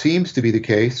what seems to be the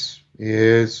case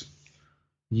is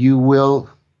you will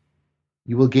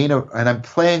gain and I'm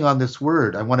playing on this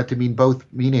word. I want it to mean both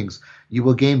meanings. You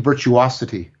will gain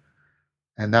virtuosity.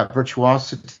 And that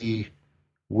virtuosity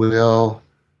will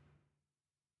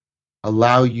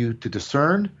allow you to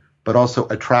discern, but also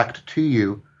attract to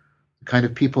you the kind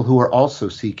of people who are also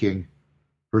seeking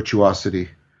virtuosity.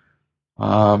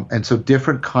 And so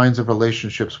different kinds of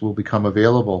relationships will become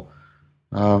available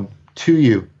to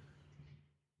you.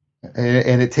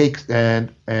 And it takes,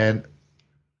 and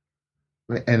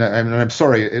I'm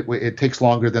sorry, it takes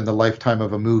longer than the lifetime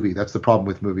of a movie. That's the problem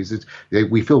with movies.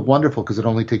 We feel wonderful because it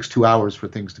only takes 2 hours for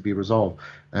things to be resolved,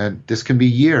 and this can be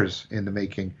years in the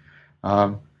making.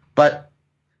 But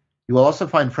you will also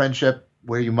find friendship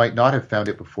where you might not have found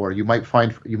it before. You might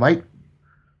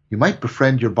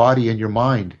befriend your body and your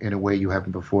mind in a way you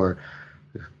haven't before.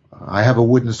 I have a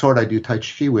wooden sword I do Tai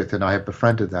Chi with, and I have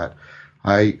befriended that.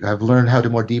 I have learned how to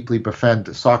more deeply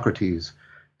befriend Socrates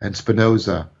and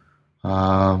Spinoza.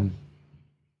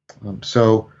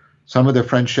 So some of the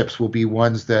friendships will be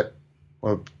ones that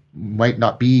or might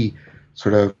not be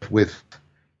sort of with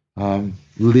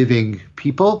living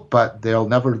people, but they'll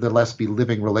nevertheless be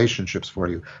living relationships for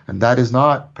you. And that is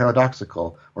not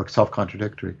paradoxical or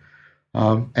self-contradictory.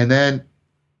 And then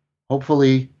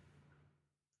hopefully,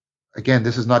 again,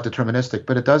 this is not deterministic,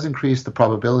 but it does increase the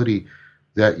probability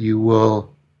that you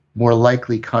will more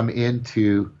likely come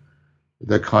into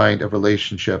the kind of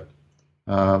relationship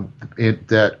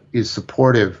that is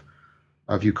supportive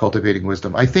of you cultivating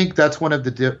wisdom. I think that's one of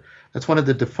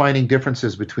the defining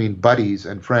differences between buddies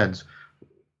and friends.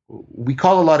 We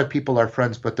call a lot of people our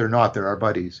friends, but they're not. They're our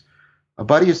buddies. A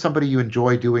buddy is somebody you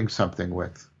enjoy doing something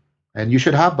with, and you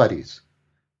should have buddies.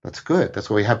 That's good. That's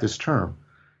why we have this term.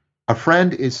 A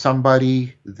friend is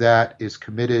somebody that is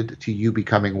committed to you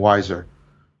becoming wiser,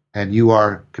 and you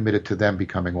are committed to them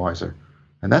becoming wiser.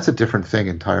 And that's a different thing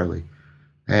entirely.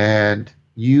 And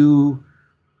you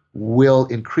will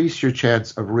increase your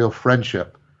chance of real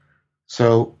friendship.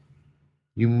 So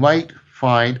you might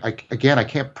find, I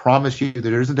can't promise you that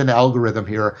there isn't an algorithm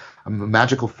here, a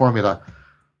magical formula,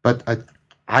 but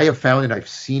I have found, and I've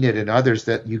seen it in others,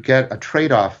 that you get a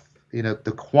trade-off.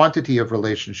 The quantity of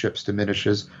relationships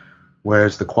diminishes,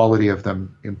 whereas the quality of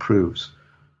them improves.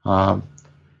 And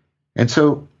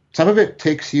so some of it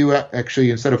takes you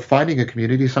actually, instead of finding a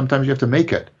community, sometimes you have to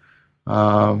make it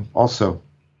also.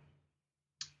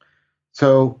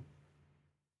 So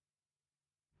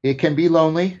it can be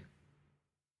lonely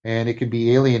and it can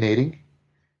be alienating,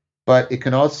 but it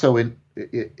can also,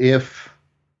 if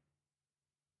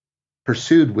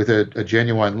pursued with a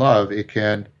genuine love, it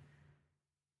can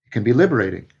be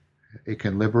liberating. It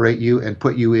can liberate you and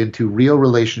put you into real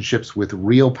relationships with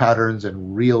real patterns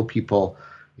and real people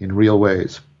in real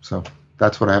ways. So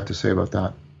that's what I have to say about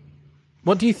that.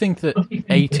 What do you think that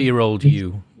 80-year-old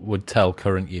you would tell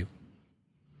current you?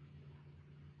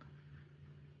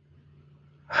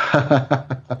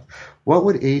 What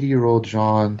would 80-year-old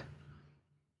John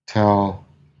tell?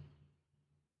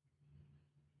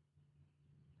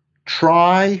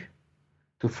 Try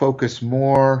to focus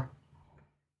more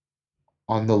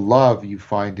on the love you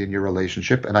find in your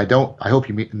relationship. And I hope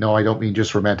you mean, no, I don't mean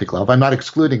just romantic love. I'm not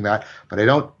excluding that, but I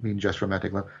don't mean just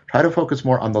romantic love. Try to focus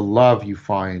more on the love you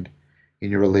find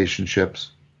in your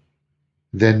relationships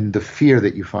than the fear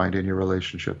that you find in your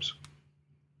relationships.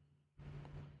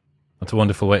 That's a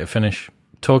wonderful way to finish.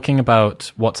 Talking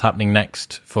about what's happening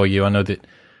next for you, I know that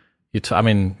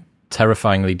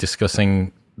terrifyingly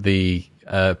discussing the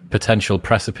potential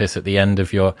precipice at the end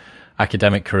of your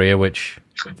academic career, which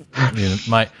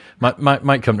might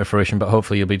come to fruition, but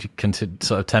hopefully you'll be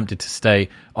sort of tempted to stay.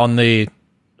 On the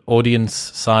audience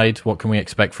side, what can we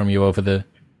expect from you over the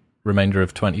remainder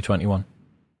of 2021?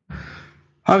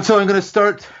 So I'm going to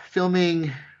start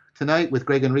filming tonight with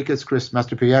Greg Enriquez, Chris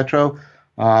Mastropietro,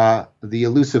 The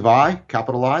Elusive I,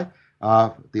 capital I,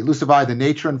 The Elusive I, the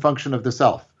nature and function of the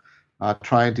self,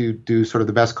 trying to do sort of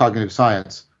the best cognitive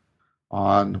science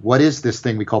on what is this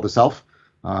thing we call the self,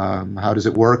 how does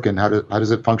it work, and how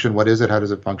does it function, what is it, how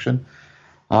does it function.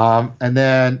 And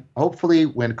then hopefully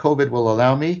when COVID will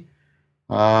allow me,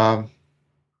 probably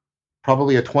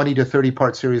a 20 to 30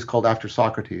 part series called After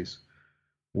Socrates,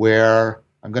 where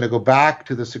I'm going to go back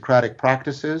to the Socratic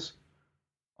practices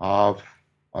of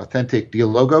authentic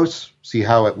dialogos, see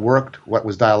how it worked, what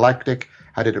was dialectic,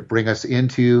 how did it bring us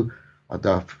into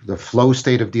the flow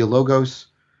state of dialogos,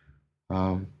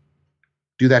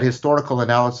 do that historical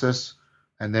analysis,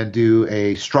 and then do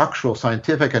a structural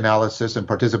scientific analysis and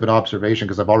participant observation,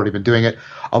 because I've already been doing it,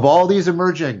 of all these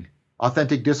emerging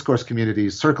authentic discourse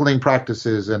communities, circling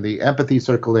practices, and the empathy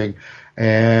circling,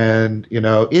 and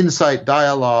insight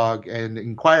dialogue and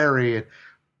inquiry.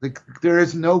 There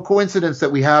is no coincidence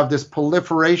that we have this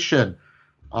proliferation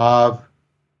of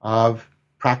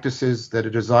practices that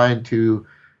are designed to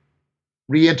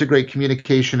reintegrate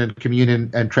communication and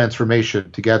communion and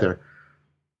transformation together.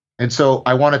 And so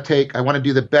I want to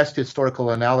do the best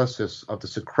historical analysis of the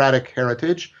Socratic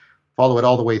heritage, follow it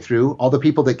all the way through, all the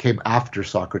people that came after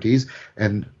Socrates.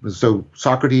 And so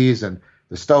Socrates and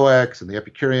the Stoics and the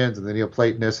Epicureans and the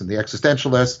Neoplatonists and the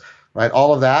existentialists, right?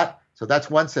 All of that. So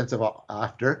that's one sense of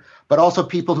after, but also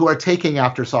people who are taking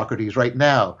after Socrates right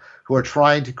now, who are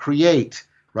trying to create,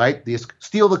 right?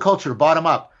 Steal the culture bottom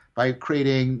up by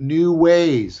creating new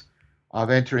ways of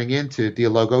entering into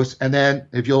dialogos. And then,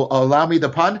 if you'll allow me the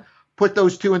pun, put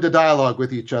those two into dialogue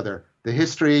with each other, the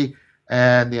history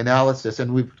and the analysis.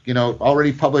 And we've,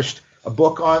 already published a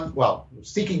book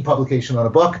seeking publication on a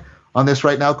book on this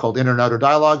right now called Inner and Outer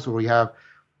Dialogues, where we have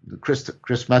Chris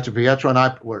Mastropietro and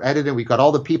I were editing. We've got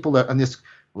all the people in this,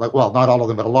 not all of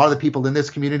them, but a lot of the people in this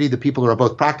community, the people who are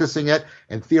both practicing it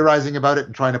and theorizing about it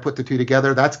and trying to put the two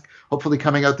together. That's hopefully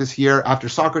coming out this year. After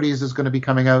Socrates is going to be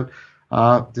coming out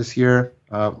this year.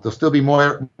 There'll still be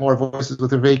more voices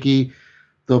with Vervaeke.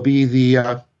 There'll be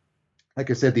the, like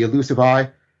I said, the Elusive I.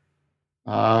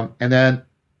 And then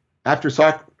after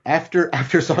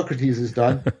Socrates is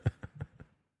done,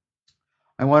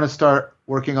 I want to start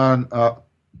working on,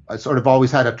 I sort of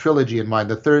always had a trilogy in mind.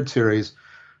 The third series,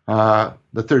 the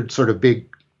third sort of big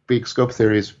scope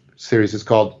series is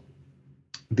called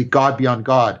The God Beyond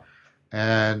God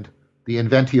and the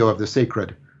Inventio of the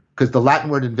Sacred, because the Latin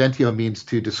word inventio means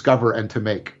to discover and to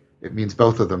make. It means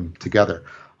both of them together.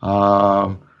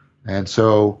 And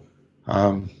so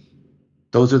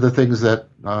those are the things that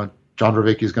John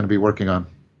Vervaeke is going to be working on.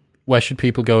 Where should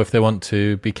people go if they want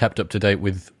to be kept up to date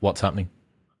with what's happening?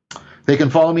 They can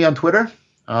follow me on Twitter.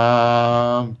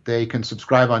 They can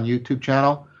subscribe on YouTube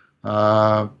channel.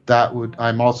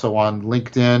 I'm also on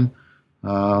LinkedIn.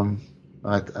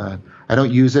 I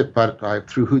don't use it, but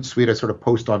through Hootsuite, I sort of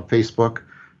post on Facebook.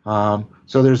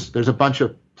 So there's a bunch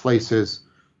of places,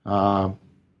 but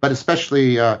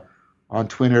especially on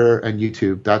Twitter and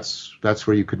YouTube. That's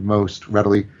where you could most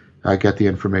readily get the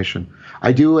information.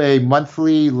 I do a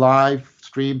monthly live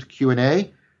streamed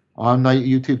Q&A on my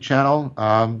YouTube channel.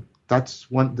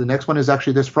 The next one is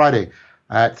actually this Friday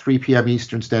at 3 p.m.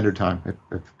 Eastern Standard Time,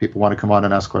 if people want to come on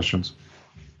and ask questions.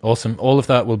 Awesome. All of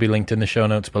that will be linked in the show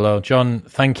notes below. John,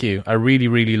 thank you. I really,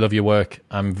 really love your work.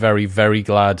 I'm very, very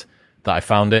glad that I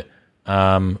found it.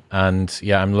 And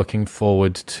yeah, I'm looking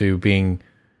forward to being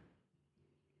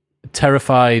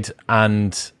terrified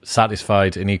and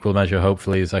satisfied in equal measure,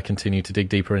 hopefully, as I continue to dig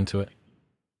deeper into it.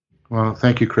 Well,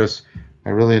 thank you, Chris. I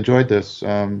really enjoyed this.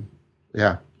 It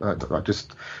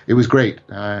was great.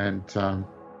 And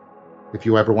if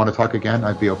you ever want to talk again,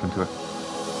 I'd be open to it.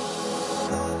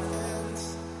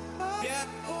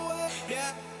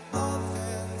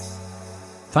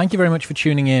 Thank you very much for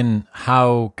tuning in.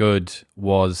 How good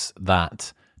was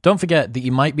that? Don't forget that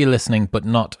you might be listening but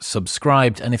not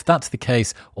subscribed. And if that's the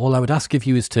case, all I would ask of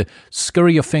you is to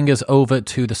scurry your fingers over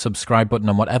to the subscribe button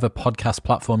on whatever podcast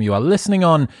platform you are listening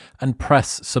on and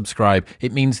press subscribe.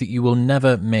 It means that you will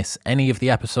never miss any of the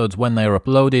episodes when they are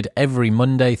uploaded every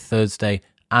Monday, Thursday,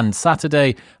 and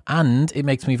Saturday. And it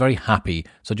makes me very happy.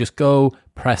 So just go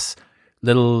press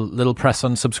little press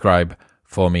on subscribe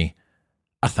for me.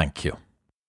 I thank you.